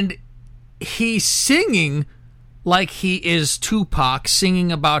 And he's singing like he is Tupac,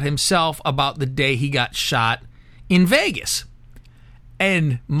 singing about himself, about the day he got shot in Vegas.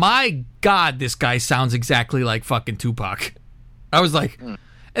 And my God, this guy sounds exactly like fucking Tupac. I was like, and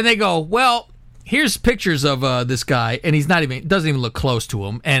they go, well, here's pictures of this guy, and he's doesn't even look close to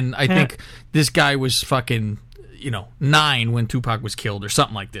him. And I think this guy was fucking, 9 when Tupac was killed or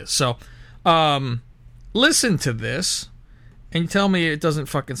something like this. So, listen to this and tell me it doesn't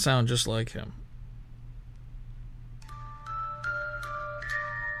fucking sound just like him.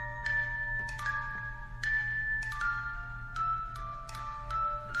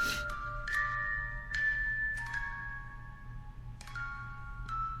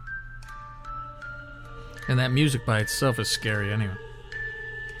 And that music by itself is scary anyway.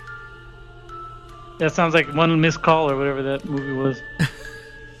 That sounds like One Missed Call or whatever that movie was.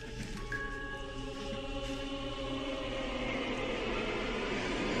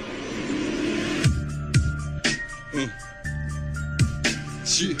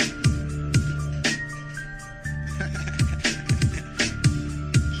 Shit.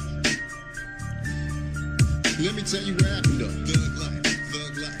 Let me tell you what happened though.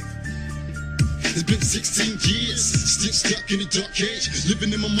 Thug life. It's been 16 years, still stuck in a dark cage.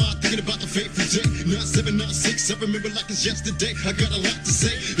 Living in my mind, thinking about the fateful day. 9796, I remember like it's yesterday. I got a lot to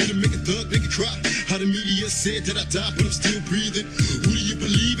say, it'll make a thug, make it cry. How the media said that I died, but I'm still breathing. Who do you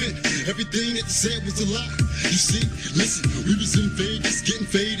believe in? Everything that they said was a lie. You see, listen, we was in Vegas, getting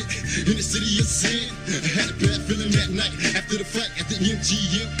faded in the city of sin. I had a bad feeling that night after the fight at the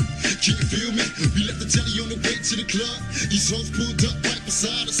MGM. Can you feel me? We left the telly on the way to the club. These hoes pulled up right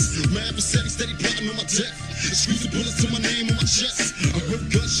beside us. My adversary steady plotting on my death. Squeezing bullets to my name on my chest. I heard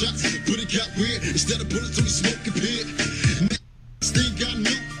gunshots, but it got weird. Instead of bullets, only smoke appeared. Next thing I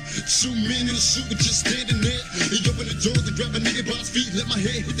knew, 2 men in a suit were just standing there. They opened the door to grab a nigga by his feet. Let my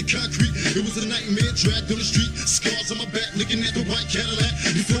head hit the concrete. It was a nightmare, dragged on the street. Scars on my back, looking at the white Cadillac.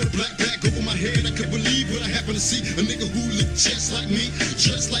 Before the black bag over my head, I couldn't believe what I happened to see. A nigga who looked just like me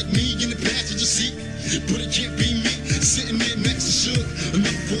in the passenger seat. But it can't be me, sitting there next to Suge.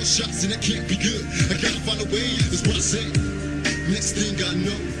 Another 4 shots and that can't be good. I gotta find a way, that's what I say. Next thing I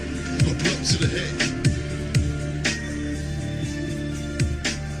know, a blow to the head.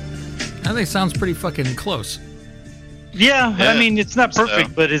 I think it sounds pretty fucking close. Yeah, I mean, it's not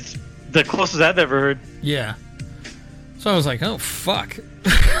perfect, but it's the closest I've ever heard. Yeah. So I was like, oh, fuck.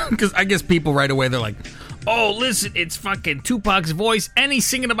 Because I guess people right away, they're like, oh, listen, it's fucking Tupac's voice, and he's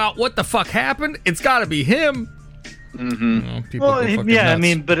singing about what the fuck happened. It's got to be him. Mm-hmm. Well, yeah, nuts. I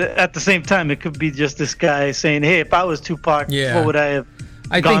mean, but at the same time, it could be just this guy saying, hey, if I was Tupac, what would I have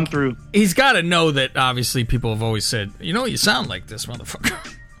gone through? He's got to know that, obviously, people have always said, you know, you sound like this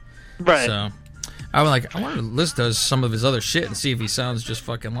motherfucker. Right. So I was like, I wanted to listen to some of his other shit and see if he sounds just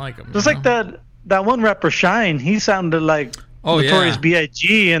fucking like him. It's like that one rapper, Shine. He sounded like Notorious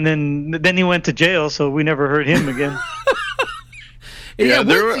B.I.G., and then he went to jail, so we never heard him again.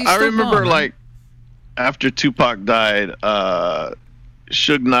 I remember, like, after Tupac died,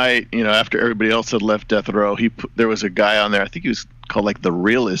 Suge Knight, you know, after everybody else had left Death Row, there was a guy on there, I think he was called, like, The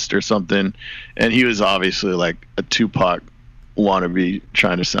Realist or something, and he was obviously, like, a Tupac wannabe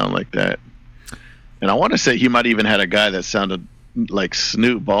trying to sound like that. And I want to say he might even had a guy that sounded like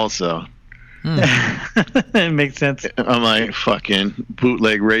Snoop also. It makes sense. I'm like, fucking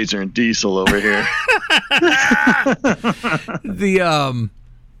bootleg Razor and Diesel over here.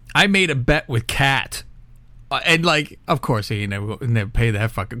 I made a bet with Cat, and like, of course he never pay that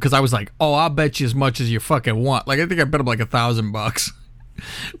fucking, because I was like, oh, I'll bet you as much as you fucking want. Like, I think I bet him like $1,000,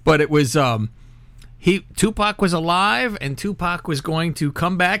 but it was Tupac was alive, and Tupac was going to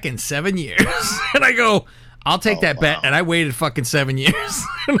come back in 7 years. And I go, I'll take that bet. And I waited fucking 7 years.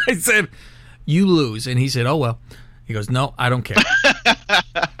 And I said, you lose. And he said, oh, well. He goes, no, I don't care.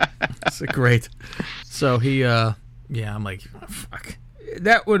 It's great. So he, I'm like, oh, fuck.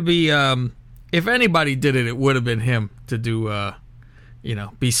 That would be, if anybody did it, it would have been him to do,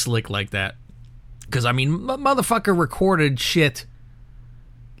 be slick like that. Because, I mean, motherfucker recorded shit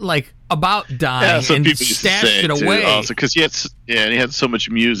like about dying and stashed it away. Also, because he had so much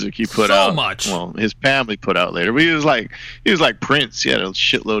music he put out. So much. Well, his family put out later. But he was like Prince. He had a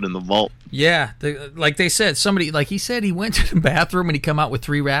shitload in the vault. Yeah, like they said, somebody, like he said, he went to the bathroom and he come out with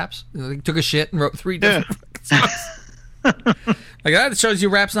 3 raps. He took a shit and wrote 3 different songs. Like that shows you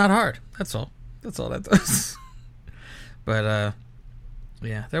rap's not hard. That's all. That's all that does. But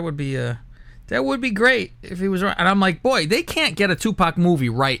that would be great if he was right. And I'm like, boy, they can't get a Tupac movie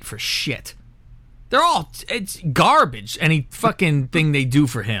right for shit. It's garbage, any fucking thing they do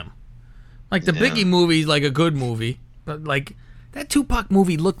for him. Like, the Biggie movie's like a good movie, but, like, that Tupac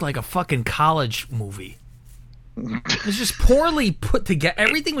movie looked like a fucking college movie. It was just poorly put together.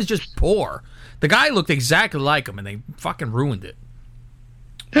 Everything was just poor. The guy looked exactly like him, and they fucking ruined it.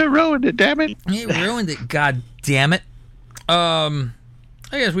 They ruined it, damn it. They ruined it, god damn it. I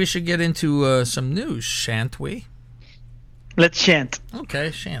guess we should get into some news, shan't we? Let's chant.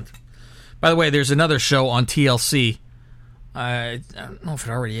 Okay, chant. By the way, there's another show on TLC. I don't know if it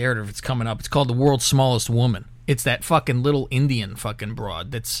already aired or if it's coming up. It's called The World's Smallest Woman. It's that fucking little Indian fucking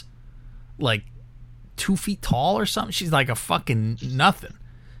broad that's like 2 feet tall or something. She's like a fucking nothing.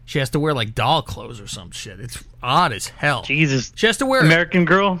 She has to wear like doll clothes or some shit. It's odd as hell. Jesus. She has to wear American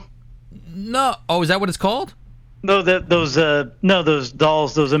Girl? No. Oh, is that what it's called? No, those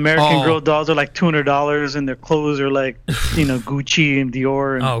dolls, those American Girl dolls are like $200, and their clothes are like, Gucci and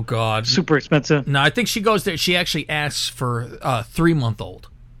Dior. And oh God, super expensive. No, I think she goes there. She actually asks for a 3-month-old.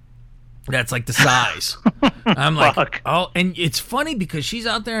 That's like the size. I'm like, oh, and it's funny because she's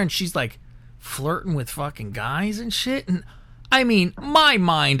out there and she's like flirting with fucking guys and shit. And I mean, my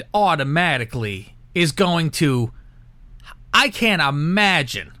mind automatically is going to. I can't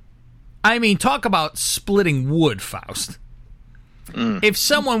imagine. I mean, talk about splitting wood, Faust. If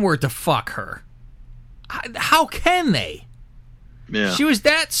someone were to fuck her, how can they? Yeah. She was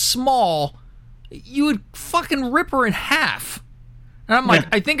that small, you would fucking rip her in half. And I'm like,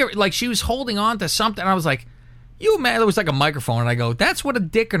 I think like she was holding on to something. And I was like, you imagine there was like a microphone, and I go, that's what a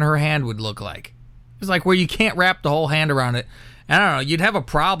dick in her hand would look like. It's like where you can't wrap the whole hand around it. And I don't know, you'd have a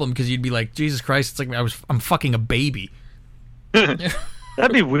problem because you'd be like, Jesus Christ, it's like I'm fucking a baby.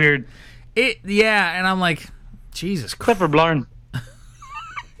 That'd be weird. And I'm like, Jesus Christ. Except for Blarn.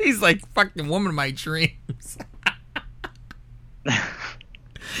 He's like, fucking woman of my dreams.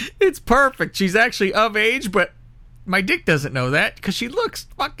 It's perfect. She's actually of age, but my dick doesn't know that because she looks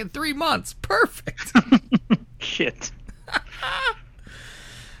fucking 3 months. Perfect. Shit.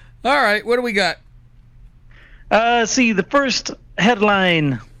 All right, what do we got? See, the first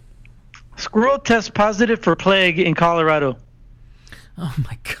headline. Squirrel tests positive for plague in Colorado. Oh,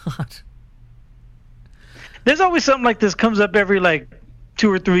 my God. There's always something like this comes up every,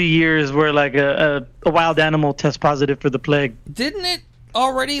 2 or 3 years where, a wild animal tests positive for the plague. Didn't it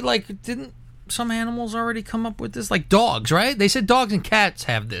already, didn't some animals already come up with this? Like dogs, right? They said dogs and cats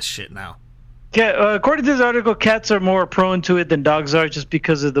have this shit now. According to this article, cats are more prone to it than dogs are just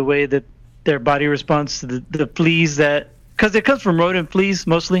because of the way that their body responds to the fleas because it comes from rodent fleas,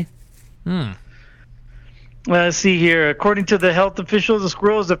 mostly. Let's see here. According to the health officials, the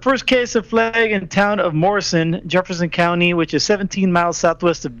squirrel is the first case of plague in the town of Morrison, Jefferson County, which is 17 miles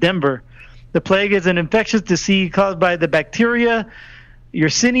southwest of Denver. The plague is an infectious disease caused by the bacteria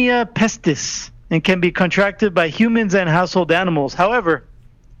Yersinia pestis and can be contracted by humans and household animals. However,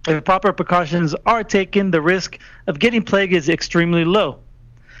 if proper precautions are taken, the risk of getting plague is extremely low.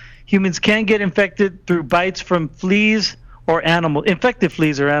 Humans can get infected through bites from fleas or infected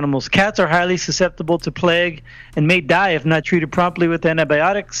fleas or animals. Cats are highly susceptible to plague and may die if not treated promptly with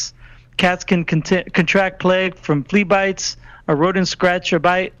antibiotics. Cats can contract plague from flea bites, a rodent scratch or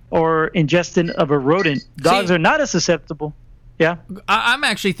bite, or ingestion of a rodent. Dogs are not as susceptible. Yeah? I'm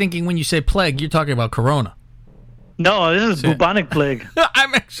actually thinking when you say plague, you're talking about corona. No, this is bubonic plague.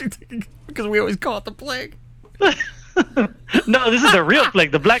 I'm actually thinking because we always call it the plague. No, this is the real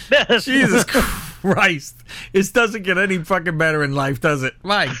plague, the Black Death. Jesus Christ. This doesn't get any fucking better in life, does it?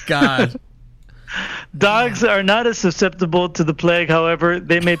 My God. Dogs are not as susceptible to the plague. However,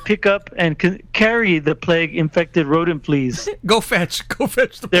 they may pick up and carry the plague-infected rodent fleas. Go fetch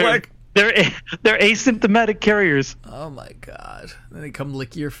the plague. They're asymptomatic carriers. Oh, my God. Then they come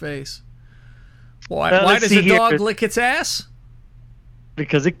lick your face. Why does a dog lick its ass?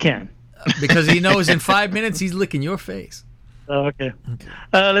 Because it can. Because he knows in 5 minutes he's licking your face. Okay.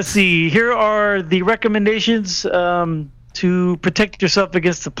 Let's see. Here are the recommendations to protect yourself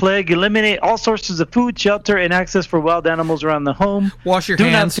against the plague. Eliminate all sources of food, shelter, and access for wild animals around the home. Wash your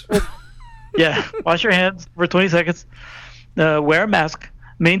hands. Wash your hands for 20 seconds. Wear a mask.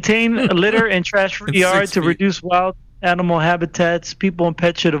 Maintain a litter and trash-free yard to reduce wild animal habitats. People and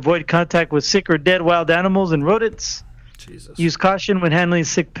pets should avoid contact with sick or dead wild animals and rodents. Jesus. Use caution when handling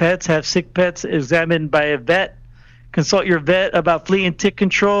sick pets. Have sick pets examined by a vet. Consult your vet about flea and tick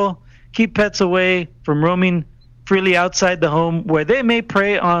control. Keep pets away from roaming freely outside the home where they may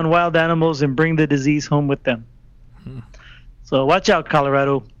prey on wild animals and bring the disease home with them. So watch out,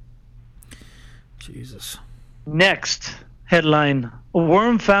 Colorado. Jesus. Next headline. A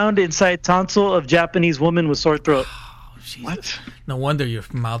worm found inside tonsil of Japanese woman with sore throat. What? No wonder your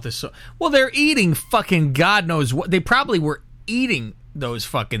mouth is so... Well, they're eating fucking God knows what. They probably were eating those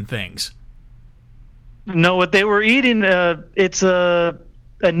fucking things. No, what they were eating, it's a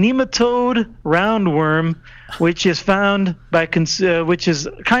nematode roundworm, which is found by... which is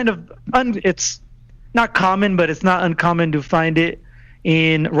kind of... it's not common, but it's not uncommon to find it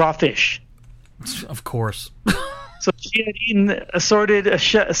in raw fish. Of course. So she had eaten assorted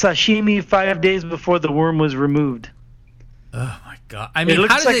sashimi 5 days before the worm was removed. Oh my God! I mean,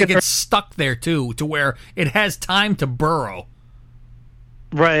 how did it get stuck there too, to where it has time to burrow?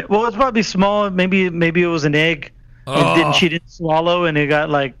 Right. Well, it's probably small. Maybe it was an egg, and she didn't swallow, and it got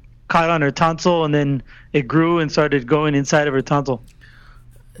caught on her tonsil, and then it grew and started going inside of her tonsil.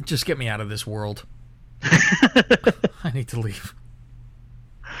 Just get me out of this world. I need to leave.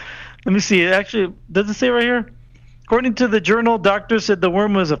 Let me see. Actually, does it say right here? According to the journal, doctors said the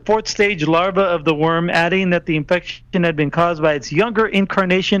worm was a fourth-stage larva of the worm, adding that the infection had been caused by its younger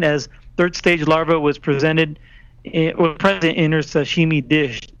incarnation, as third-stage larva was present in her sashimi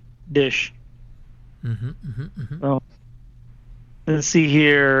dish. So, let's see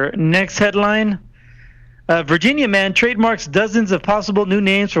here. Next headline. Virginia man trademarks dozens of possible new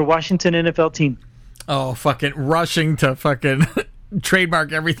names for Washington NFL team. Oh, fucking rushing to fucking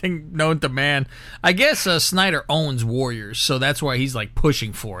trademark everything known to man. I guess Snyder owns Warriors, so that's why he's like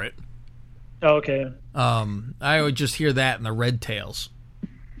pushing for it. Okay. I would just hear that in the Red Tails.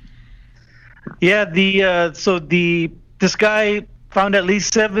 Yeah, this guy found at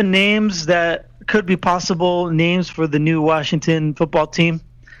least 7 names that could be possible names for the new Washington football team.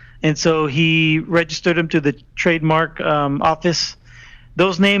 And so he registered them to the trademark office.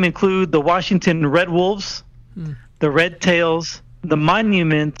 Those names include the Washington Red Wolves, the Red Tails, the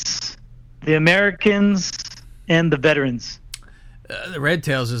Monuments, the Americans, and the Veterans. The Red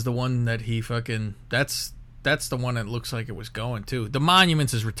Tails is the one that he fucking... That's the one that looks like it was going to. The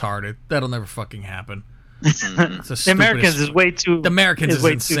Monuments is retarded. That'll never fucking happen. The Americans is way too... The Americans is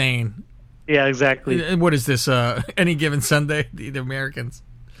insane. Yeah, exactly. What is this? Any Given Sunday? The Americans.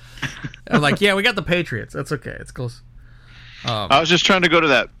 I'm like, yeah, we got the Patriots. That's okay. It's close. I was just trying to go to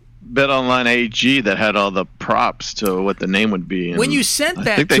that BetOnline AG that had all the props to what the name would be. When you sent that to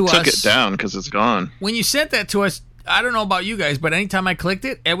us... I think they took it down because it's gone. When you sent that to us, I don't know about you guys, but anytime I clicked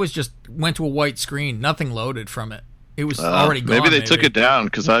it, it was just went to a white screen. Nothing loaded from it. It was already gone. Maybe they took it down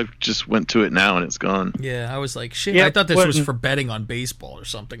because I just went to it now and it's gone. Yeah, I was like, shit. Yeah, I thought this was for betting on baseball or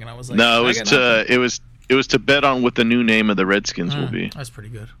something, and I was like, no, it was to bet on what the new name of the Redskins will be. That's pretty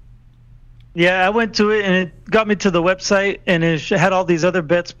good. Yeah, I went to it and it got me to the website and it had all these other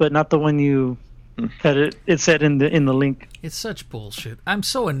bets, but not the one you had. It said in the link. It's such bullshit. I'm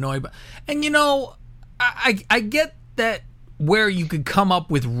so annoyed by, and you know, I get that where you could come up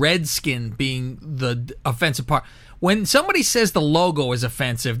with Redskin being the offensive part. When somebody says the logo is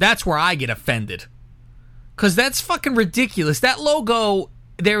offensive, that's where I get offended. Because that's fucking ridiculous. That logo,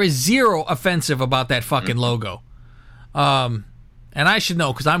 there is zero offensive about that fucking logo. And I should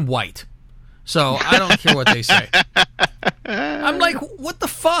know because I'm white. So I don't care what they say. I'm like, what the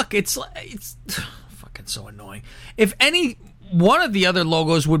fuck? It's fucking so annoying. If any one of the other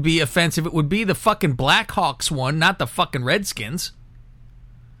logos would be offensive, it would be the fucking Blackhawks one, not the fucking Redskins.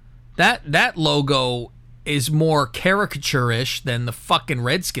 That logo is more caricature-ish than the fucking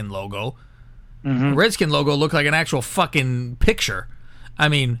Redskin logo. The Redskin logo looked like an actual fucking picture. I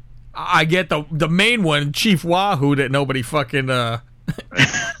mean, I get the main one, Chief Wahoo, that nobody fucking...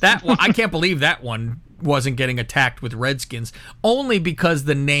 that one, I can't believe that one wasn't getting attacked with Redskins, only because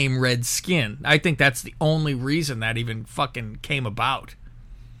the name Redskin. I think that's the only reason that even fucking came about.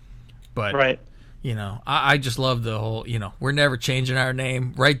 But, right. You know, I just love the whole, you know, we're never changing our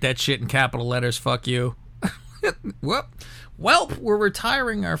name. Write that shit in capital letters, fuck you. Welp, we're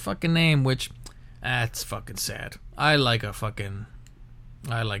retiring our fucking name, which, that's fucking sad. I like old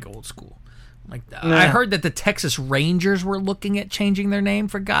school. Like, I heard that the Texas Rangers were looking at changing their name,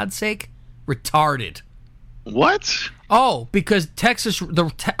 for God's sake. Retarded. What? Oh, because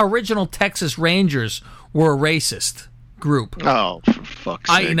the original Texas Rangers were a racist group. Oh, for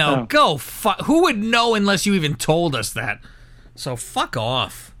fuck's sake. I know. Go fuck. Who would know unless you even told us that? So fuck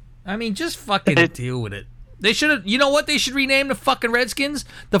off. I mean, just fucking deal with it. They should have. You know what? They should rename the fucking Redskins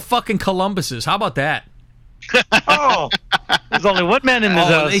the fucking Columbuses. How about that? Oh, there's only one man in this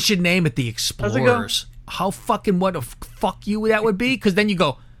house. They should name it the Explorers. How fucking what a fuck you that would be? Because then you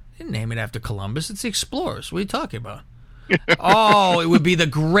go, they didn't name it after Columbus. It's the Explorers. What are you talking about? Oh, it would be the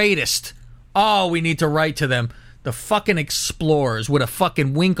greatest. Oh, we need to write to them. The fucking Explorers with a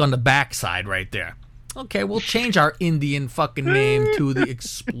fucking wink on the backside right there. Okay, we'll change our Indian fucking name to the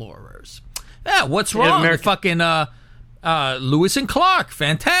Explorers. Yeah, what's wrong? Yeah, fucking Lewis and Clark.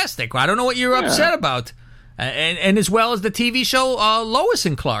 Fantastic. I don't know what you're upset about. And as well as the TV show Lois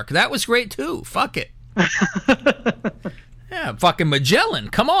and Clark. That was great too. Fuck it. Yeah, fucking Magellan.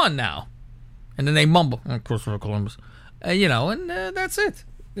 Come on now. And then they mumble. Of course, we're Columbus. You know, and that's it.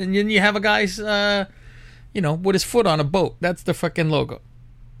 And then you have a guy's, you know, with his foot on a boat. That's the fucking logo.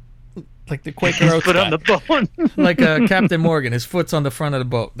 Like the Quaker Oats foot on the boat. Like Captain Morgan. His foot's on the front of the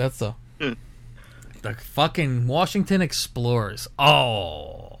boat. That's the fucking Washington Explorers.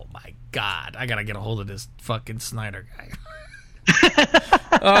 Oh. God, I gotta get a hold of this fucking Snyder guy.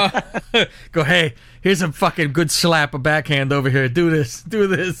 Go, hey, here's a fucking good slap, a backhand over here. Do this.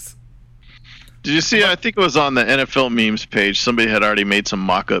 Did you see? I think it was on the NFL memes page. Somebody had already made some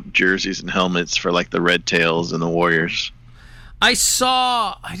mock-up jerseys and helmets for like the Red Tails and the Warriors. I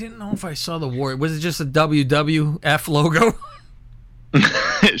didn't know if I saw the Warrior. Was it just a WWF logo?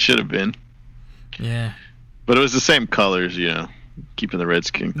 It should have been. Yeah. But it was the same colors, keeping the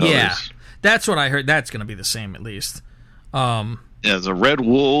Redskin colors. Yeah. That's what I heard. That's going to be the same at least. Yeah, the Red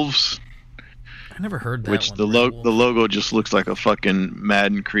Wolves. I never heard that Which one. the logo just looks like a fucking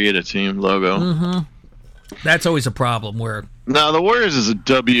Madden Create Team logo. Mm-hmm. That's always a problem where... No, the Warriors is a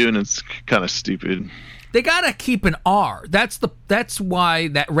W, and it's kind of stupid. They gotta keep an R. That's why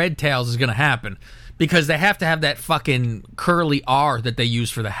that Red Tails is gonna happen, because they have to have that fucking curly R that they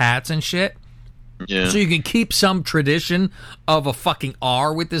use for the hats and shit. Yeah. So you can keep some tradition of a fucking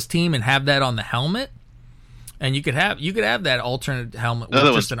R with this team and have that on the helmet, and you could have that alternate helmet with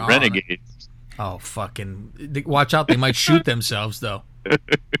Another just an one's R on it. Renegades. Oh fucking! Watch out! They might shoot themselves though.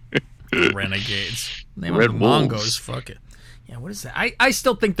 Renegades. Name Red of the Wolves. Mongos. Fuck it. Yeah, what is that? I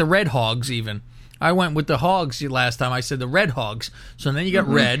still think the Red Hogs even. I went with the Hogs last time. I said the Red Hogs. So then you got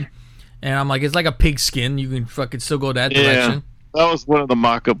red, and I'm like, it's like a pigskin. You can fucking still go that direction. That was one of the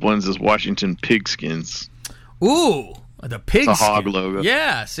mock-up ones. Is Washington Pigskins. Ooh, the pigskin. The hog logo.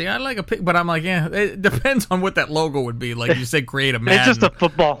 Yeah, see, I like a pig, but I'm like, yeah, it depends on what that logo would be. Like you said, create a Madden. It's just a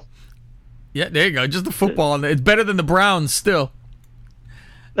football. Yeah, there you go. Just the football, and it's better than the Browns still.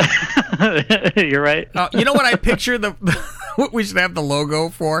 You're right. You know what I picture what we should have the logo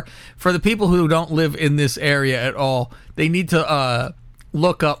for the people who don't live in this area at all. They need to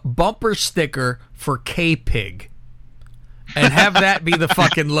look up bumper sticker for K-Pig and have that be the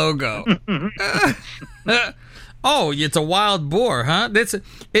fucking logo. Oh, it's a wild boar, huh?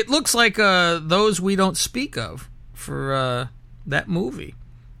 It looks like those we don't speak of for that movie,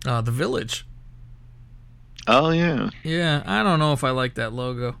 The Village. Oh, yeah. Yeah, I don't know if I like that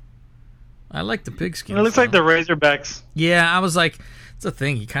logo. I like the pigskin. It looks like the Razorbacks. Yeah, I was like, it's a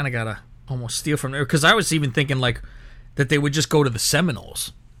thing. You kind of got to almost steal from there. Because I was even thinking, like, that they would just go to the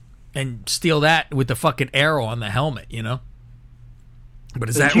Seminoles and steal that with the fucking arrow on the helmet, you know? But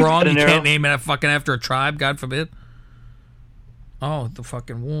is that wrong? You can't name it fucking after a tribe, God forbid? Oh, the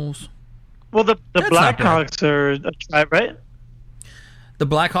fucking Wolves. Well, the Blackhawks are a tribe, right? The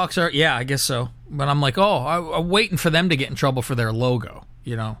Blackhawks are, yeah, I guess so. But I'm like, I'm waiting for them to get in trouble for their logo,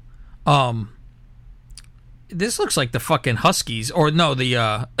 you know? This looks like the fucking Huskies, or no,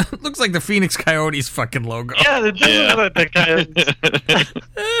 the looks like the Phoenix Coyotes fucking logo. Yeah, it does look like the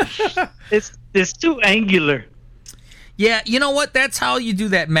Coyotes. It's too angular. Yeah, you know what? That's how you do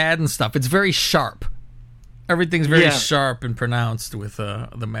that Madden stuff. It's very sharp. Everything's very sharp and pronounced with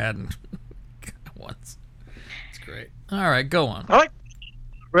the Madden ones. It's great. All right, go on. I like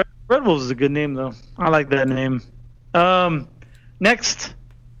Red Wolves is a good name though. I like that name. Next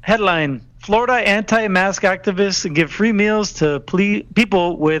headline: Florida anti-mask activists give free meals to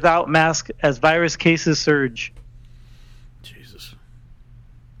people without mask as virus cases surge. Jesus.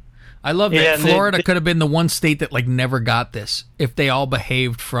 I love that. Florida could have been the one state that like never got this if they all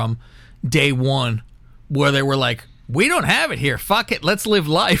behaved from day one, where they were like, we don't have it here. Fuck it. Let's live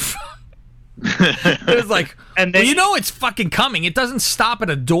life. It was like, well, you know it's fucking coming. It doesn't stop at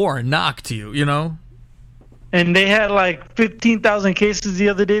a door and knock to you, you know? And they had like 15,000 cases the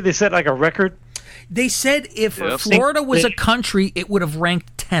other day. They set like a record. They said if Florida was a country, it would have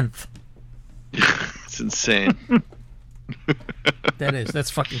ranked 10th. It's insane.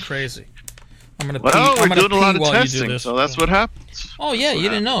 That's fucking crazy. I'm gonna we're doing a lot of testing, so that's what happens. Oh yeah, you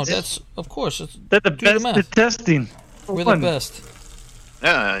didn't know. That's of course. They're the best at testing. We're the best.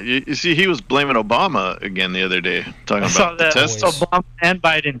 Yeah, you see, he was blaming Obama again the other day, talking about the testing. Obama and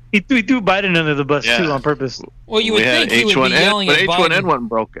Biden. He threw Biden under the bus too on purpose. Well, you would think he would be yelling at Biden. But H1N1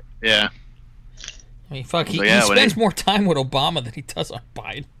 broke it. Yeah. I mean, fuck. He spends more time with Obama than he does on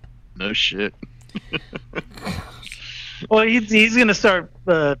Biden. No shit. Well, he's going to start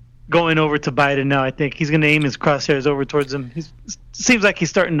going over to Biden now. I think he's going to aim his crosshairs over towards him. Seems like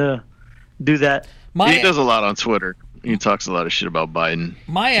he's starting to do that. He does a lot on Twitter. He talks a lot of shit about Biden.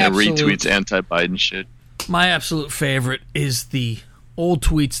 Retweets anti-Biden shit. My absolute favorite is the old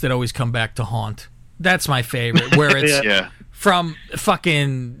tweets that always come back to haunt. That's my favorite, where it's from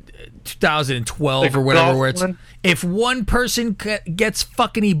fucking 2012 or whatever, where it's, if one person gets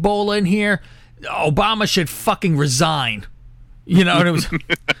fucking Ebola in here, Obama should fucking resign. You know, and it was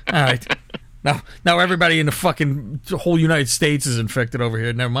all right. Now everybody in the fucking whole United States is infected over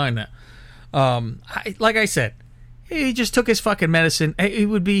here. Never mind that. Like I said, he just took his fucking medicine. It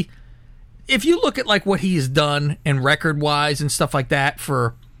would be, if you look at like what he has done and record wise and stuff like that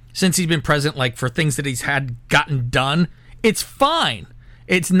since he's been president, like for things that he's had gotten done, it's fine.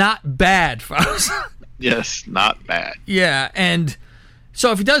 It's not bad, folks. Yes, not bad. Yeah, and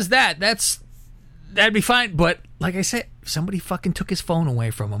so if he does that, that'd be fine. But like I said, if somebody fucking took his phone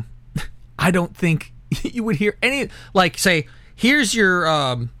away from him, I don't think you would hear any, like, say, here's your,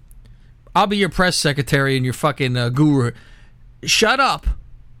 I'll be your press secretary and your fucking guru. Shut up.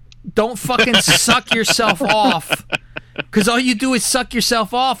 Don't fucking suck yourself off. Because all you do is suck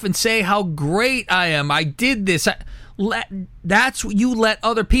yourself off and say how great I am. I did this. That's what you let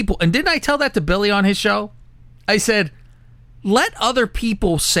other people. And didn't I tell that to Billy on his show? I said, let other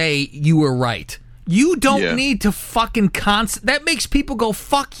people say you were right. You don't need to fucking that makes people go,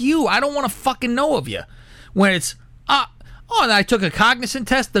 fuck you. I don't want to fucking know of you. When it's, and I took a cognizant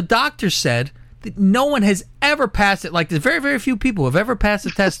test. The doctor said that no one has ever passed it. Like, there's very, very few people who have ever passed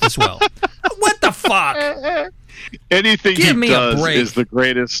the test this well. What the fuck? Anything he does is the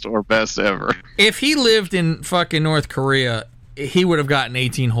greatest or best ever. If he lived in fucking North Korea, he would have gotten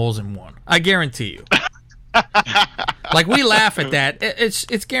 18 holes in one. I guarantee you. Like, we laugh at that.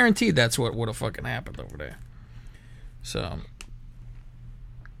 It's guaranteed that's what would have fucking happened over there. So,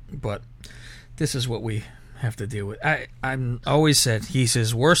 but this is what we have to deal with. I'm always said he's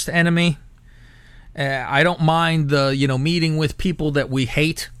his worst enemy. I don't mind the meeting with people that we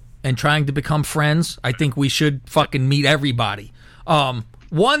hate and trying to become friends. I think we should fucking meet everybody.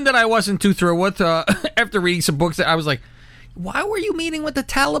 One that I wasn't too thrilled with after reading some books, that I was like, why were you meeting with the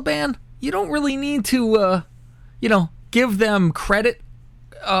Taliban? You don't really need to, give them credit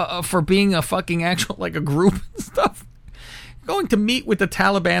for being a fucking actual, like, a group and stuff. Going to meet with the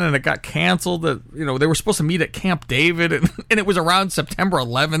Taliban and it got canceled. They were supposed to meet at Camp David and it was around September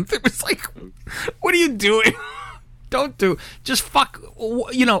 11th. It was like, what are you doing? Don't do. Just fuck.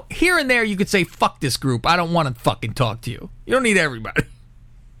 Here and there you could say, fuck this group. I don't want to fucking talk to you. You don't need everybody.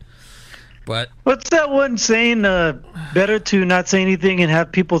 But what's that one saying? Better to not say anything and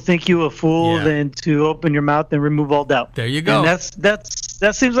have people think you a fool than to open your mouth and remove all doubt. There you go. And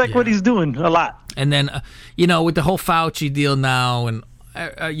that seems like what he's doing a lot. And then, with the whole Fauci deal now and,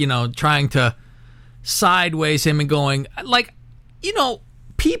 trying to sideways him and going, like,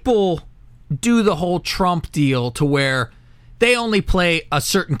 people do the whole Trump deal to where they only play a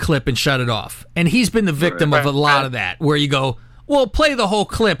certain clip and shut it off. And he's been the victim of a lot of that, where you go, well, play the whole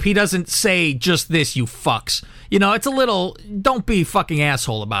clip. He doesn't say just this, you fucks. It's a little, don't be fucking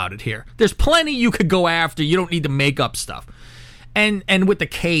asshole about it here. There's plenty you could go after. You don't need to make up stuff. And with the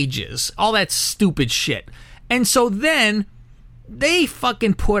cages, all that stupid shit. And so then they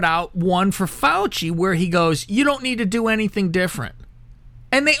fucking put out one for Fauci where he goes, you don't need to do anything different.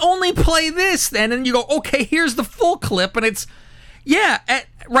 And they only play this then, and you go, okay, here's the full clip, and it's,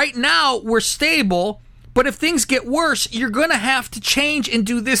 right now we're stable, but if things get worse, you're going to have to change and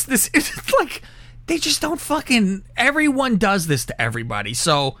do this. It's like, they just don't fucking, everyone does this to everybody.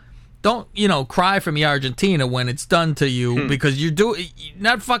 So don't, cry for me, Argentina, when it's done to you because you're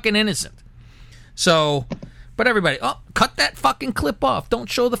not fucking innocent. So, but everybody, cut that fucking clip off. Don't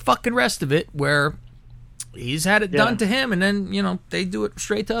show the fucking rest of it where he's had it done to him, and then, they do it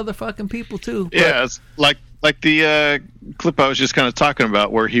straight to other fucking people too. Yeah, it's like the clip I was just kind of talking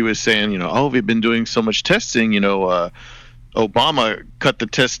about where he was saying, we've been doing so much testing, Obama cut the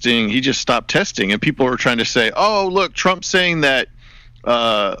testing, he just stopped testing, and people were trying to say, oh, look, Trump's saying that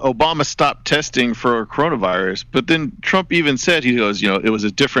Obama stopped testing for coronavirus, but then Trump even said, he goes, it was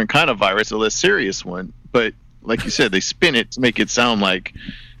a different kind of virus, a less serious one. But like you said, they spin it to make it sound like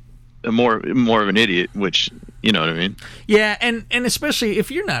more of an idiot, which, you know what I mean? Yeah, and especially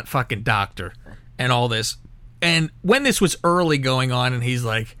if you're not fucking doctor and all this, and when this was early going on, and he's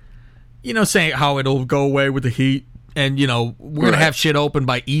like, saying how it'll go away with the heat, and, we're going to have shit open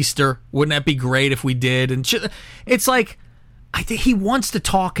by Easter. Wouldn't that be great if we did? And shit. It's like, I think he wants to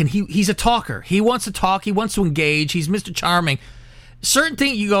talk, and he's a talker. He wants to talk. He wants to engage. He's Mr. Charming. Certain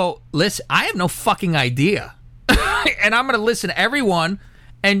thing you go, listen, I have no fucking idea. And I'm going to listen to everyone,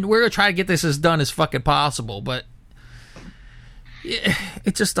 and we're going to try to get this as done as fucking possible. But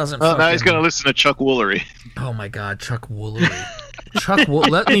it just doesn't now he's going to listen to Chuck Woolery. Oh, my God, Chuck Woolery.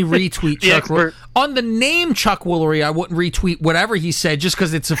 Let me retweet Chuck Woolery. On the name Chuck Woolery, I wouldn't retweet whatever he said just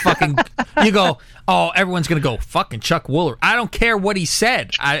because it's a fucking... You go, oh, everyone's going to go, fucking Chuck Woolery. I don't care what he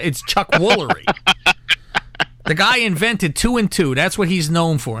said. It's Chuck Woolery. The guy invented 2 and 2. That's what he's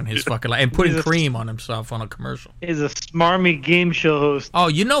known for in his fucking life. And putting cream on himself on a commercial. He's a smarmy game show host. Oh,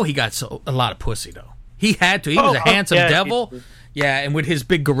 he got a lot of pussy, though. He had to. He was a handsome devil. Yeah, and with his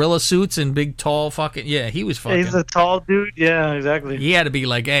big gorilla suits and big, tall fucking... Yeah, he was fucking... He's a tall dude. Yeah, exactly. He had to be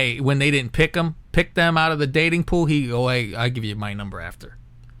like, hey, when they didn't pick them out of the dating pool, he go, hey, I'll give you my number after.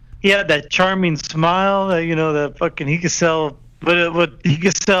 He had that charming smile, that fucking... He could sell... What he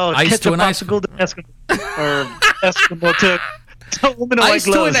could sell... Ice to an icicle. Or Eskimo to A woman in white Ice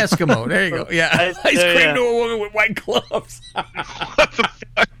to an gloves. Eskimo. There you go. Yeah. Ice cream to a woman with white gloves.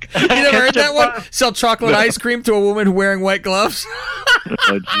 You never heard that one? Sell chocolate ice cream to a woman wearing white gloves?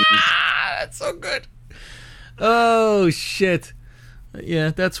 Oh, jeez. That's so good. Oh, shit.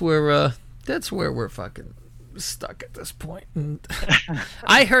 Yeah, that's where we're fucking stuck at this point. And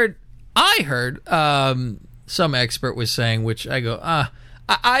I heard some expert was saying, which I go,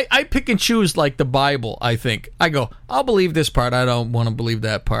 I pick and choose like the Bible, I think. I go, I'll believe this part, I don't want to believe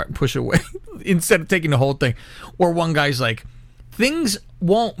that part, and push it away instead of taking the whole thing. Or one guy's like, things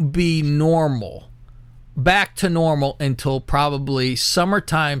won't be back to normal until probably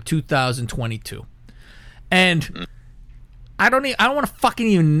summertime 2022. And I don't want to fucking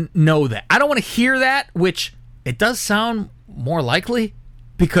even know that. I don't want to hear that, which it does sound more likely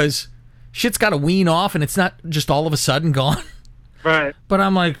because shit's got to wean off and it's not just all of a sudden gone. Right. But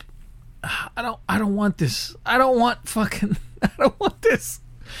I'm like, I don't want this. I don't want this.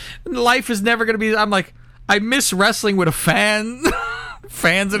 Life is never going to be. I'm like, I miss wrestling with a fan.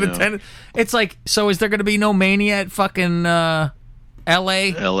 Fans in attendance. It's like, so is there going to be no Mania at fucking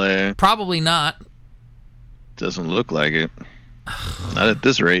L.A.? L.A. Probably not. Doesn't look like it. Not at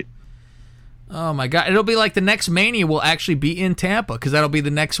this rate. Oh my God. It'll be like the next Mania will actually be in Tampa because that'll be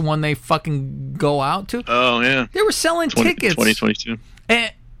the next one they fucking go out to. Oh, yeah. They were selling tickets. 2022.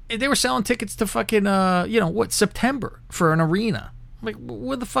 And they were selling tickets to fucking, September for an arena. I'm like,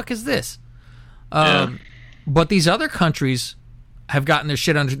 what the fuck is this? But these other countries have gotten their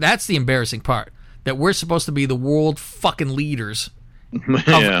shit under. That's the embarrassing part. That we're supposed to be the world fucking leaders of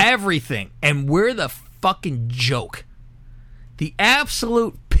everything. And we're the fucking joke. The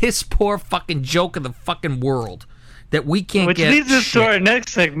absolute piss poor fucking joke of the fucking world. That we can't get. Which leads us to our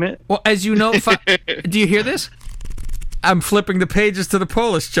next segment. Well, as you know, do you hear this? I'm flipping the pages to the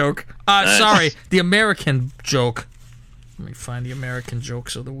Polish joke. Sorry, the American joke. Let me find the American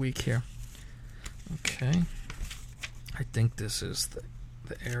jokes of the week here. Okay. I think this is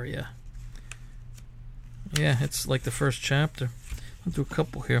the area. Yeah, it's like the first chapter. I'll do a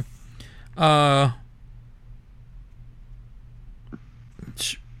couple here.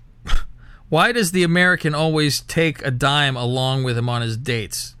 Why does the American always take a dime along with him on his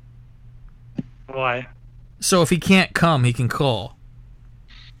dates? Why? So if he can't come, he can call.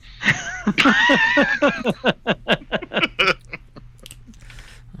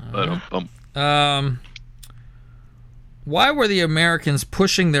 Why were the Americans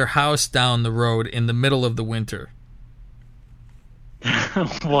pushing their house down the road in the middle of the winter?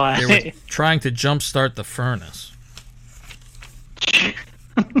 Why? They were trying to jumpstart the furnace.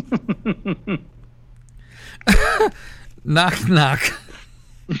 Knock, knock.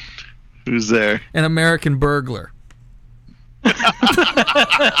 Who's there? An American burglar.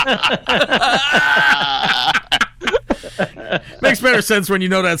 Makes better sense when you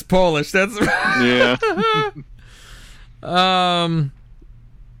know that's Polish. That's yeah.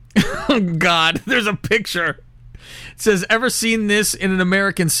 God, there's a picture. It says, ever seen this in an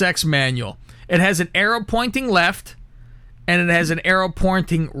American sex manual? It has an arrow pointing left, and it has an arrow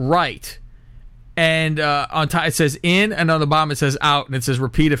pointing right. And on top it says in, and on the bottom it says out, and it says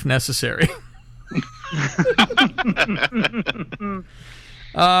repeat if necessary.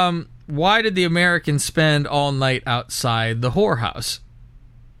 Why did the Americans spend all night outside the whorehouse?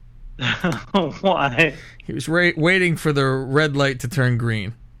 Why? He was waiting for the red light to turn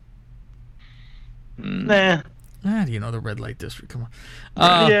green. Nah. Do you know the red light district? Come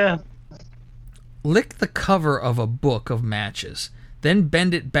on. Yeah. Lick the cover of a book of matches. Then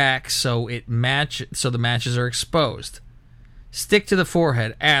bend it back so the matches are exposed. Stick to the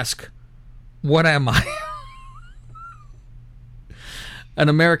forehead. Ask, what am I? An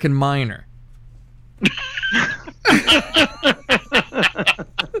American miner.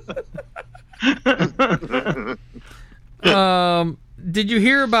 Did you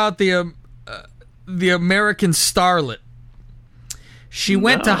hear about the American starlet? She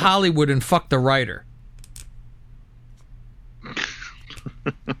went to Hollywood and fucked the writer.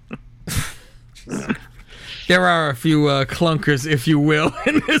 There are a few clunkers, if you will,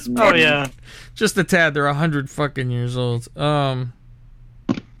 in this book. Oh yeah, just a tad. They're 100 fucking years old. How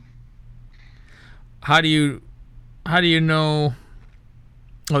do you know?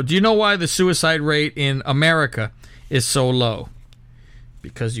 Oh, do you know why the suicide rate in America is so low?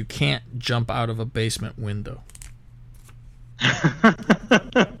 Because you can't jump out of a basement window.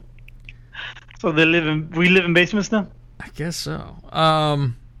 So we live in basements now? I guess so.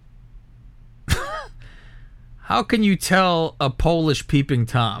 How can you tell a Polish peeping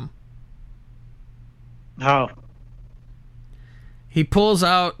Tom? How? He pulls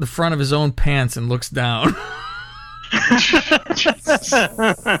out the front of his own pants and looks down.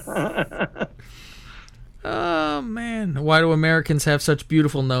 Oh, man. Why do Americans have such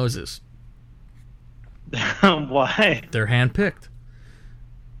beautiful noses? Why? They're handpicked.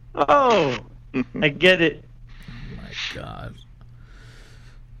 Oh, I get it. Oh, my God.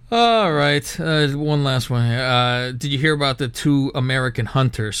 All right. One last one. Did you hear about the two American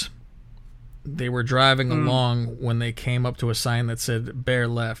hunters? They were driving along when they came up to a sign that said bear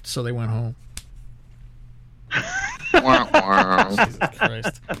left, so they went home. Jesus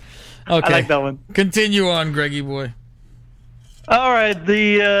Christ. Okay. I like that one. Continue on, Greggy boy. All right,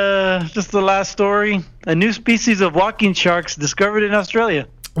 just the last story. A new species of walking sharks discovered in Australia.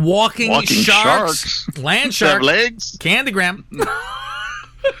 Walking sharks. Land sharks. Have legs? Candygram.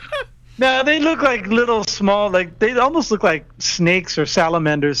 No, they look like little small, like they almost look like snakes or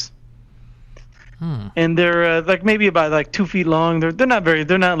salamanders. And they're like maybe about like 2 feet long. They're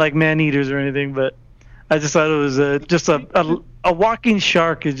not like man eaters or anything, but I just thought it was just a walking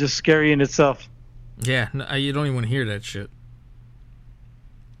shark is just scary in itself. Yeah, no, you don't even want to hear that shit.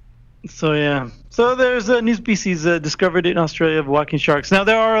 So yeah, so there's a new species discovered in Australia of walking sharks. Now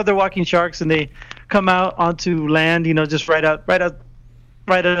there are other walking sharks, and they come out onto land, just right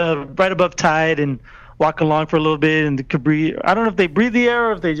above tide, and walk along for a little bit, and they could breathe. I don't know if they breathe the air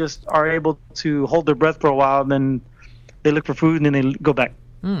or if they just are able to hold their breath for a while, and then they look for food, and then they go back.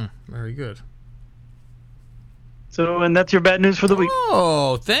 Very good. So, and that's your bad news for the week.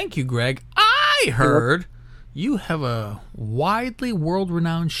 Oh, thank you, Greg. I heard you have a widely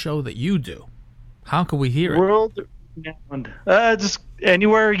world-renowned show that you do. How can we hear it? World-renowned. Just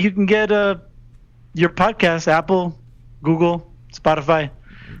anywhere you can get your podcast, Apple, Google, Spotify.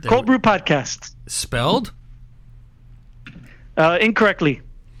 Cold Brew Podcast. Spelled? Incorrectly.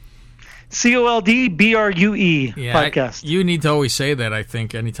 COLDBRUE podcast. You need to always say that, I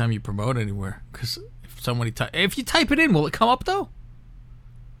think, anytime you promote anywhere. Because if you type it in, will it come up, though?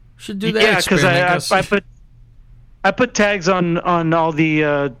 Should do that. Yeah, because I put tags on all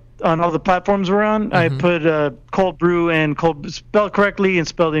the platforms we're on. I put Cold Brew and cold spelled correctly and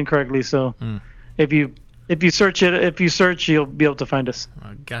spelled incorrectly. So if you search, you'll be able to find us.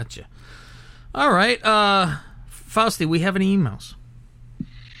 Gotcha. All right, Fausti, we have any emails?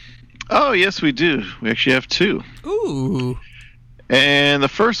 Oh, yes, we do. We actually have two. Ooh. And the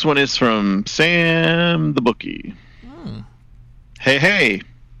first one is from Sam the Bookie. Hey, hey.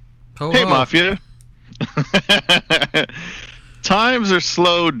 Hey, Mafia. Times are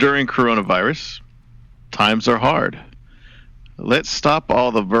slow during coronavirus. Times are hard. Let's stop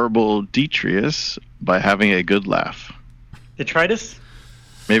all the verbal detritus by having a good laugh. Detritus?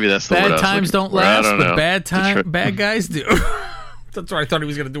 Maybe that's the word. Bad times don't last, but know. bad guys do. That's why I thought he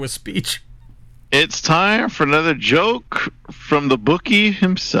was going to do a speech. It's time for another joke from the bookie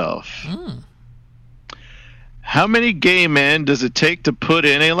himself. How many gay men does it take to put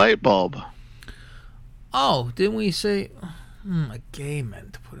in a light bulb? Oh, didn't we say a gay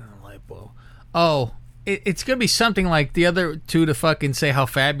man to put in a light bulb? Oh, it's going to be something like the other two to fucking say how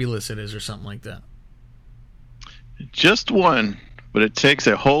fabulous it is or something like that. Just one, but it takes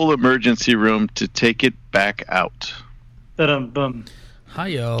a whole emergency room to take it back out.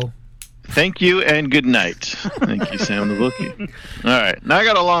 Hi-yo. Thank you and good night. Thank you, Sam the Bookie. All right, now I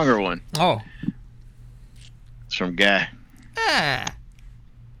got a longer one. Oh. It's from Guy. Hey,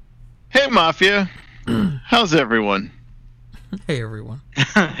 Mafia. How's everyone? Hey, everyone.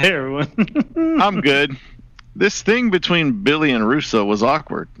 Hey, everyone. I'm good. This thing between Billy and Russo was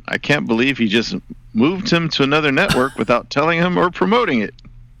awkward. I can't believe he just moved him to another network without telling him or promoting it.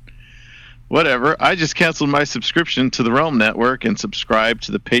 Whatever. I just canceled my subscription to the Realm Network and subscribed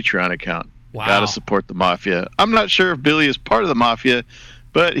to the Patreon account. Wow. Gotta support the Mafia. I'm not sure if Billy is part of the Mafia,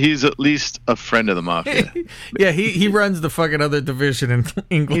 but he's at least a friend of the Mafia. Yeah, he runs the fucking other division in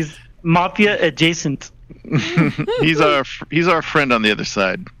England. He's Mafia adjacent. He's our friend on the other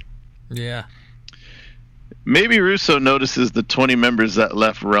side. Yeah. Maybe Russo notices the 20 members that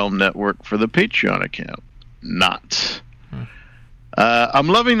left Realm Network for the Patreon account. Not. I'm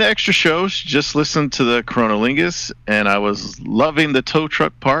loving the extra shows. Just listened to the Coronalingus, and I was loving the tow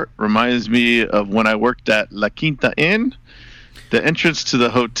truck part. Reminds me of when I worked at La Quinta Inn. The entrance to the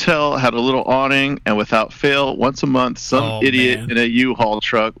hotel had a little awning, and without fail, once a month, some idiot in a U-Haul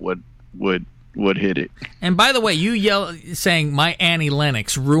truck would hit it. And by the way, you yell saying my Annie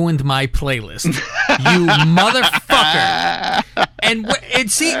Lennox ruined my playlist. You motherfucker.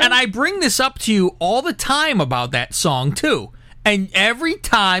 And I bring this up to you all the time about that song too. And every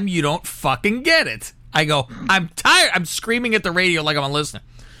time you don't fucking get it. I go, I'm tired. I'm screaming at the radio like I'm a listener.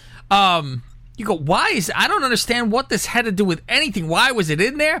 You go, I don't understand what this had to do with anything. Why was it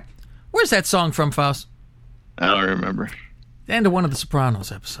in there? Where's that song from, Faust? I don't remember. The end of one of the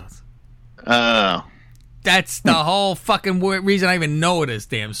Sopranos episodes. Oh. That's the whole fucking reason I even know this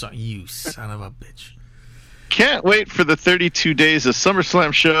damn song. You son of a bitch. Can't wait for the 32 days of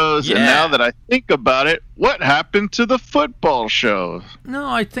SummerSlam shows. Yeah. And now that I think about it, what happened to the football show? No,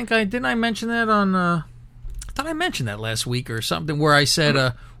 I think didn't I mention that on I thought I mentioned that last week or something where I said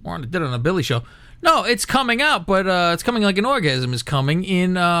or I did it on a Billy show. No, it's coming out, but it's coming like an orgasm is coming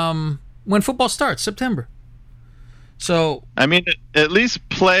in when football starts, September. So I mean, at least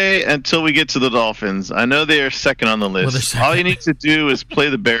play until we get to the Dolphins. I know they are second on the list. All you need to do is play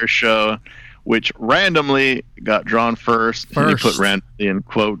the Bears show, which randomly got drawn first. And you put randomly in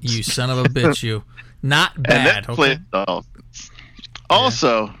quotes. You son of a bitch, you. Not bad. And then play the Dolphins.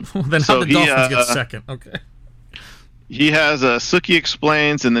 Also, then how the Dolphins get second? Okay. He has a Sookie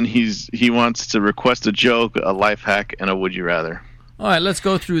Explains, and then he wants to request a joke, a life hack, and a Would You Rather. All right, let's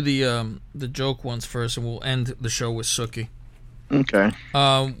go through the joke ones first, and we'll end the show with Sookie. Okay.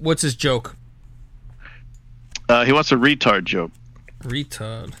 What's his joke? He wants a retard joke.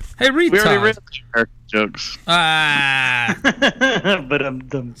 Retard. Hey, retard. We already read jokes. Ah. But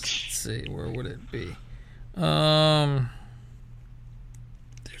let's see, where would it be? There's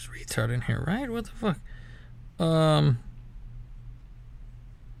retard in here, right? What the fuck?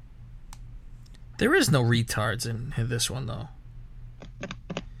 There is no retards in this one though.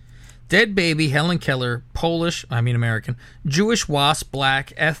 Dead baby, Helen Keller, American, Jewish wasp,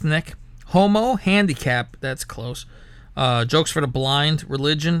 black, ethnic, homo, handicap, that's close. Jokes for the blind,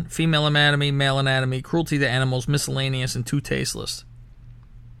 religion, female anatomy, male anatomy, cruelty to animals, miscellaneous, and too tasteless.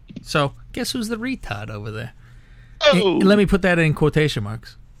 So, guess who's the retard over there? Oh. Hey, let me put that in quotation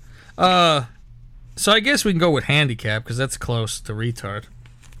marks. So I guess we can go with handicap because that's close to retard.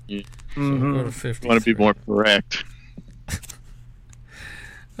 Yeah. So we'll go to 50. Want to be more correct.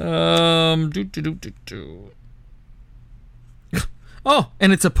 Oh,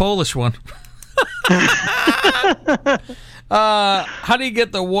 and it's a Polish one. How do you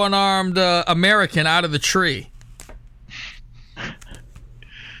get the one-armed American out of the tree?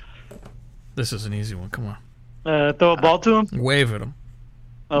 This is an easy one. Come on. Throw a ball to him? Wave at him.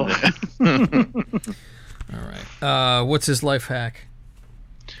 Oh. All right. What's his life hack?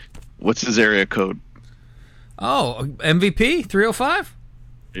 What's his area code? Oh, MVP 305?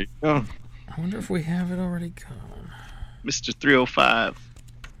 There you go. I wonder if we have it already gone. Mr. 305.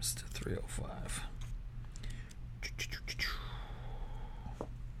 Mr. 305.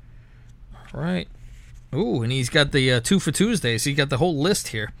 All right. Ooh, and he's got the 2 for Tuesdays. He got the whole list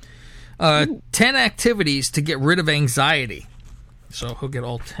here. 10 activities to get rid of anxiety. So he'll get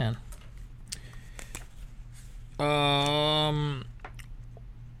all 10. On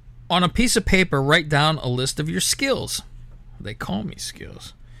a piece of paper, write down a list of your skills. They call me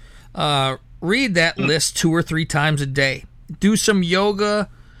skills. Read that list 2 or 3 times a day. Do some yoga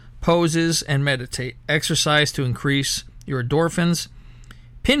poses and meditate. Exercise to increase your endorphins.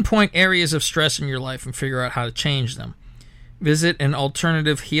 Pinpoint areas of stress in your life and figure out how to change them. Visit an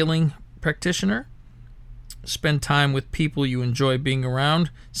alternative healing practitioner. Spend time with people you enjoy being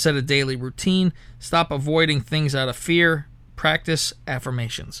around. Set a daily routine. Stop avoiding things out of fear. Practice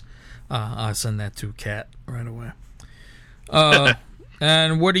affirmations. I'll send that to Kat right away.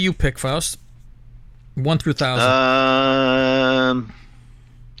 And what do you pick, Faust? 1 through 1,000.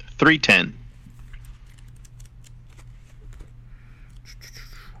 310.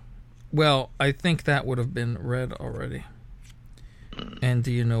 Well, I think that would have been read already. And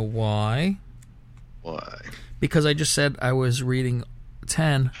do you know why? Why? Because I just said I was reading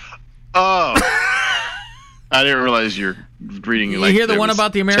 10. Oh. I didn't realize you're reading. You hear the one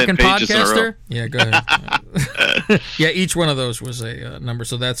about the American podcaster? Yeah, go ahead. Yeah, each one of those was a number.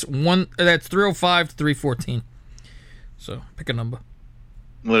 So that's 305 to 314. So pick a number.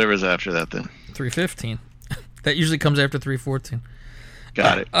 Whatever's after that, then. 315. That usually comes after 314.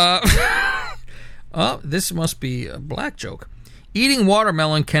 Got it. Oh, this must be a black joke. Eating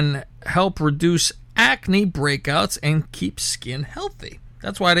watermelon can help reduce acne breakouts and keep skin healthy.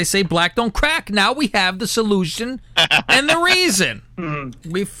 That's why they say black don't crack. Now we have the solution and the reason.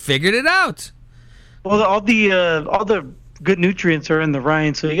 We figured it out. Well, all the good nutrients are in the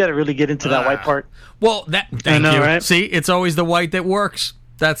rind, so you got to really get into that white part. Well, thank you. Right? See, it's always the white that works.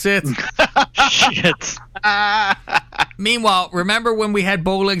 That's it. Shit. Meanwhile, remember when we had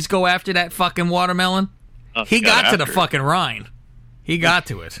Bowlegs go after that fucking watermelon? He got to the fucking rind. He got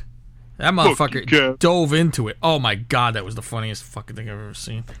to it. That motherfucker dove into it. Oh my god, that was the funniest fucking thing I've ever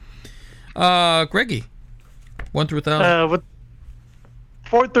seen. Greggy, 1 through 1,000. 437.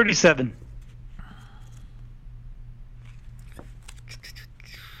 437.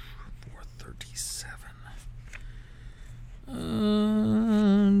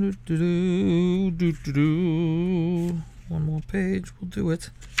 One more page. We'll do it.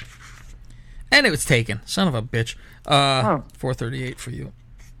 And it was taken. Son of a bitch. 438 for you.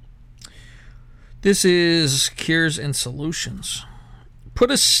 This is Cures and Solutions. Put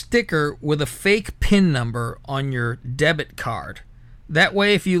a sticker with a fake PIN number on your debit card. That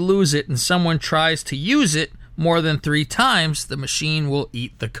way, if you lose it and someone tries to use it more than 3 times, the machine will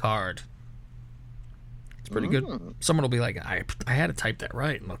eat the card. It's pretty good. Someone will be like, I had to type that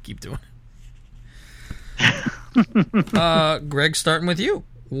right, and they'll keep doing it. Greg, starting with you.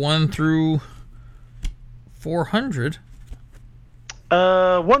 1 through 400.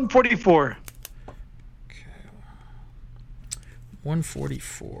 144.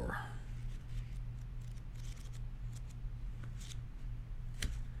 144.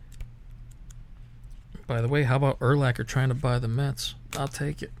 By the way, how about Urlacher trying to buy the Mets? I'll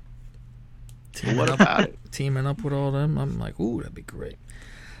take it. What about it? Teaming up with all them, I'm like, ooh, that'd be great.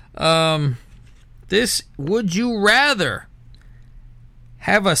 This, would you rather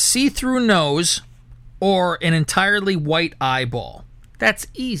have a see-through nose or an entirely white eyeball? That's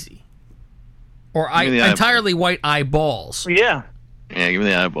easy. Or entirely white eyeballs. Yeah. Yeah, give me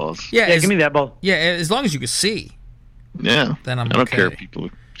the eyeballs. Yeah, give me the eyeball. Yeah, as long as you can see. Yeah. Then I don't care if people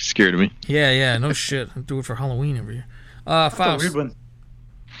are scared of me. Yeah, no shit. I'll do it for Halloween every year. Faust. Weird one.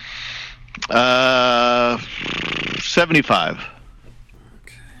 75.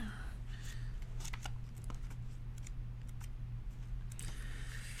 Okay.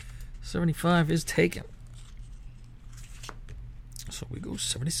 75 is taken. So we go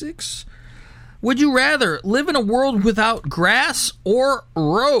 76. Would you rather live in a world without grass or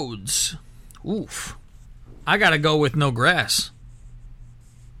roads? Oof. I gotta go with no grass.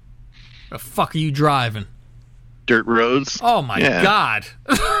 The fuck are you driving? Dirt roads? Oh my god.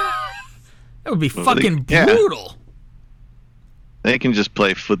 That would be fucking brutal. They can just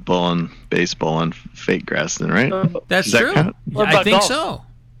play football and baseball on fake grass then, right? That's Does that true. count? I think so.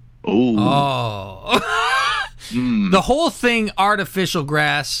 Ooh. Oh. The whole thing, artificial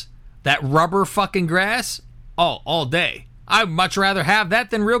grass, that rubber fucking grass, all day. I'd much rather have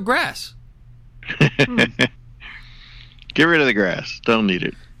that than real grass. Get rid of the grass. Don't need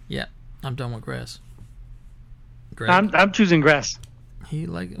it. Yeah, I'm done with grass. I'm choosing grass. He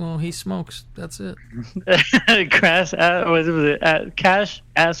he smokes. That's it. Grass, was it cash,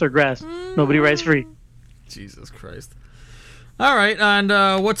 ass, or grass? Nobody writes free. Jesus Christ. All right,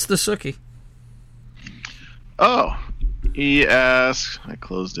 and what's the Suki? Oh, he asks. I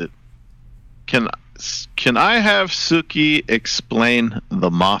closed it. Can I have Suki explain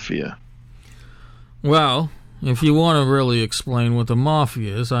the Mafia? Well, if you want to really explain what the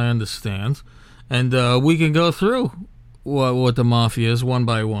Mafia is, I understand, and we can go through what the Mafia is one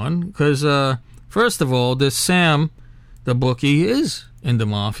by one. Because first of all, this Sam, the bookie, is in the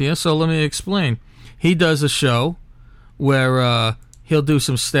Mafia. So let me explain. He does a show where he'll do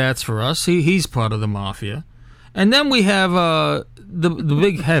some stats for us. He's part of the Mafia. And then we have the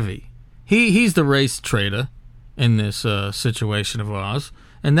big heavy. He's the race trader in this situation of ours,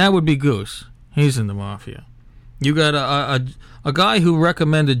 and that would be Goose. He's in the Mafia. You got a guy who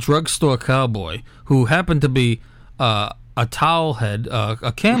recommended Drugstore Cowboy, who happened to be a towel head,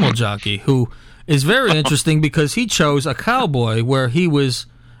 a camel jockey, who is very interesting because he chose a cowboy where he was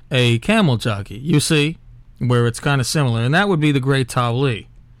a camel jockey. You see, where it's kind of similar, and that would be the Great Tao Lee.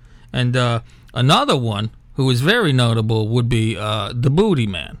 And another one who is very notable would be the Booty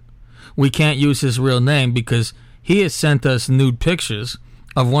Man. We can't use his real name because he has sent us nude pictures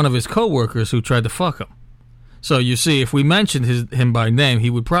of one of his co-workers who tried to fuck him. So you see, if we mentioned him by name, he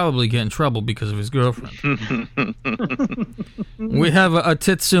would probably get in trouble because of his girlfriend. We have a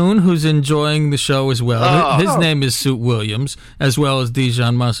Titsoon who's enjoying the show as well. His name is Suit Williams, as well as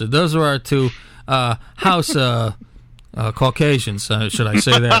Dijon Mustard. Those are our two house Caucasians. Should I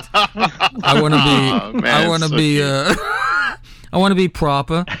say that? I want to be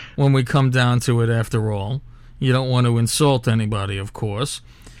proper when we come down to it. After all, you don't want to insult anybody, of course.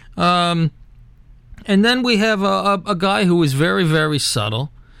 And then we have a guy who is very, very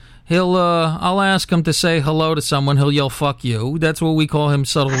subtle. I'll ask him to say hello to someone. He'll yell, "Fuck you." That's what we call him,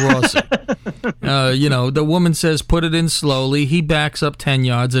 Subtle Rossi. The woman says, "Put it in slowly." He backs up 10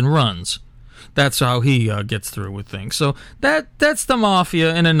 yards and runs. That's how he gets through with things. So that's the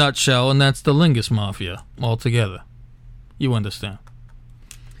Mafia in a nutshell, and that's the Lingus Mafia altogether. You understand.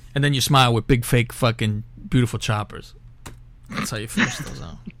 And then you smile with big, fake, fucking beautiful choppers. That's how you finish those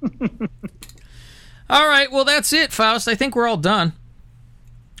out. All right, well, that's it, Faust. I think we're all done.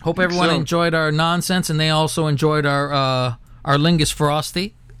 Hope everyone enjoyed our nonsense, and they also enjoyed our Lingus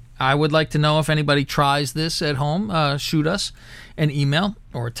Frosty. I would like to know if anybody tries this at home. Shoot us an email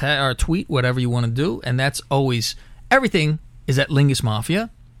or a tweet, whatever you want to do. And that's always, everything is at Lingus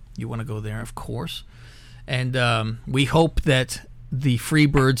Mafia. You want to go there, of course. And we hope that the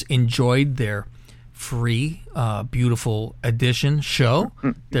Freebirds enjoyed their free, beautiful edition show,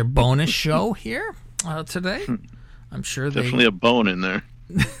 their bonus show here today. I'm sure definitely a bone in there.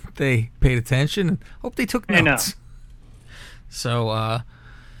 They paid attention and hope they took notes. So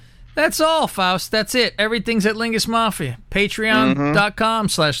that's all, Faust. That's it. Everything's at Lingus Mafia.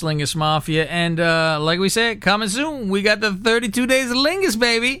 Patreon.com/Lingus Mafia. And like we said, coming soon. We got the 32 days of Lingus,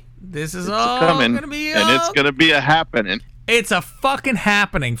 baby. This is all coming, going to be and it's going to be a happening. It's a fucking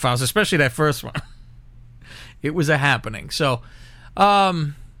happening, Faust, especially that first one. It was a happening. So,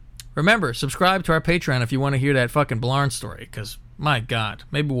 remember, subscribe to our Patreon if you want to hear that fucking Blarn story, because, my God,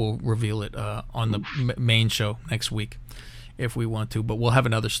 maybe we'll reveal it on the main show next week if we want to, but we'll have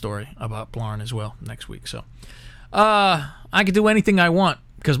another story about Blarn as well next week. So, I can do anything I want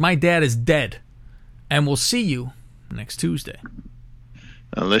because my dad is dead, and we'll see you next Tuesday.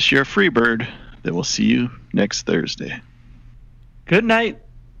 Unless you're a free bird, then we'll see you next Thursday. Good night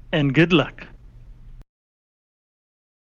and good luck.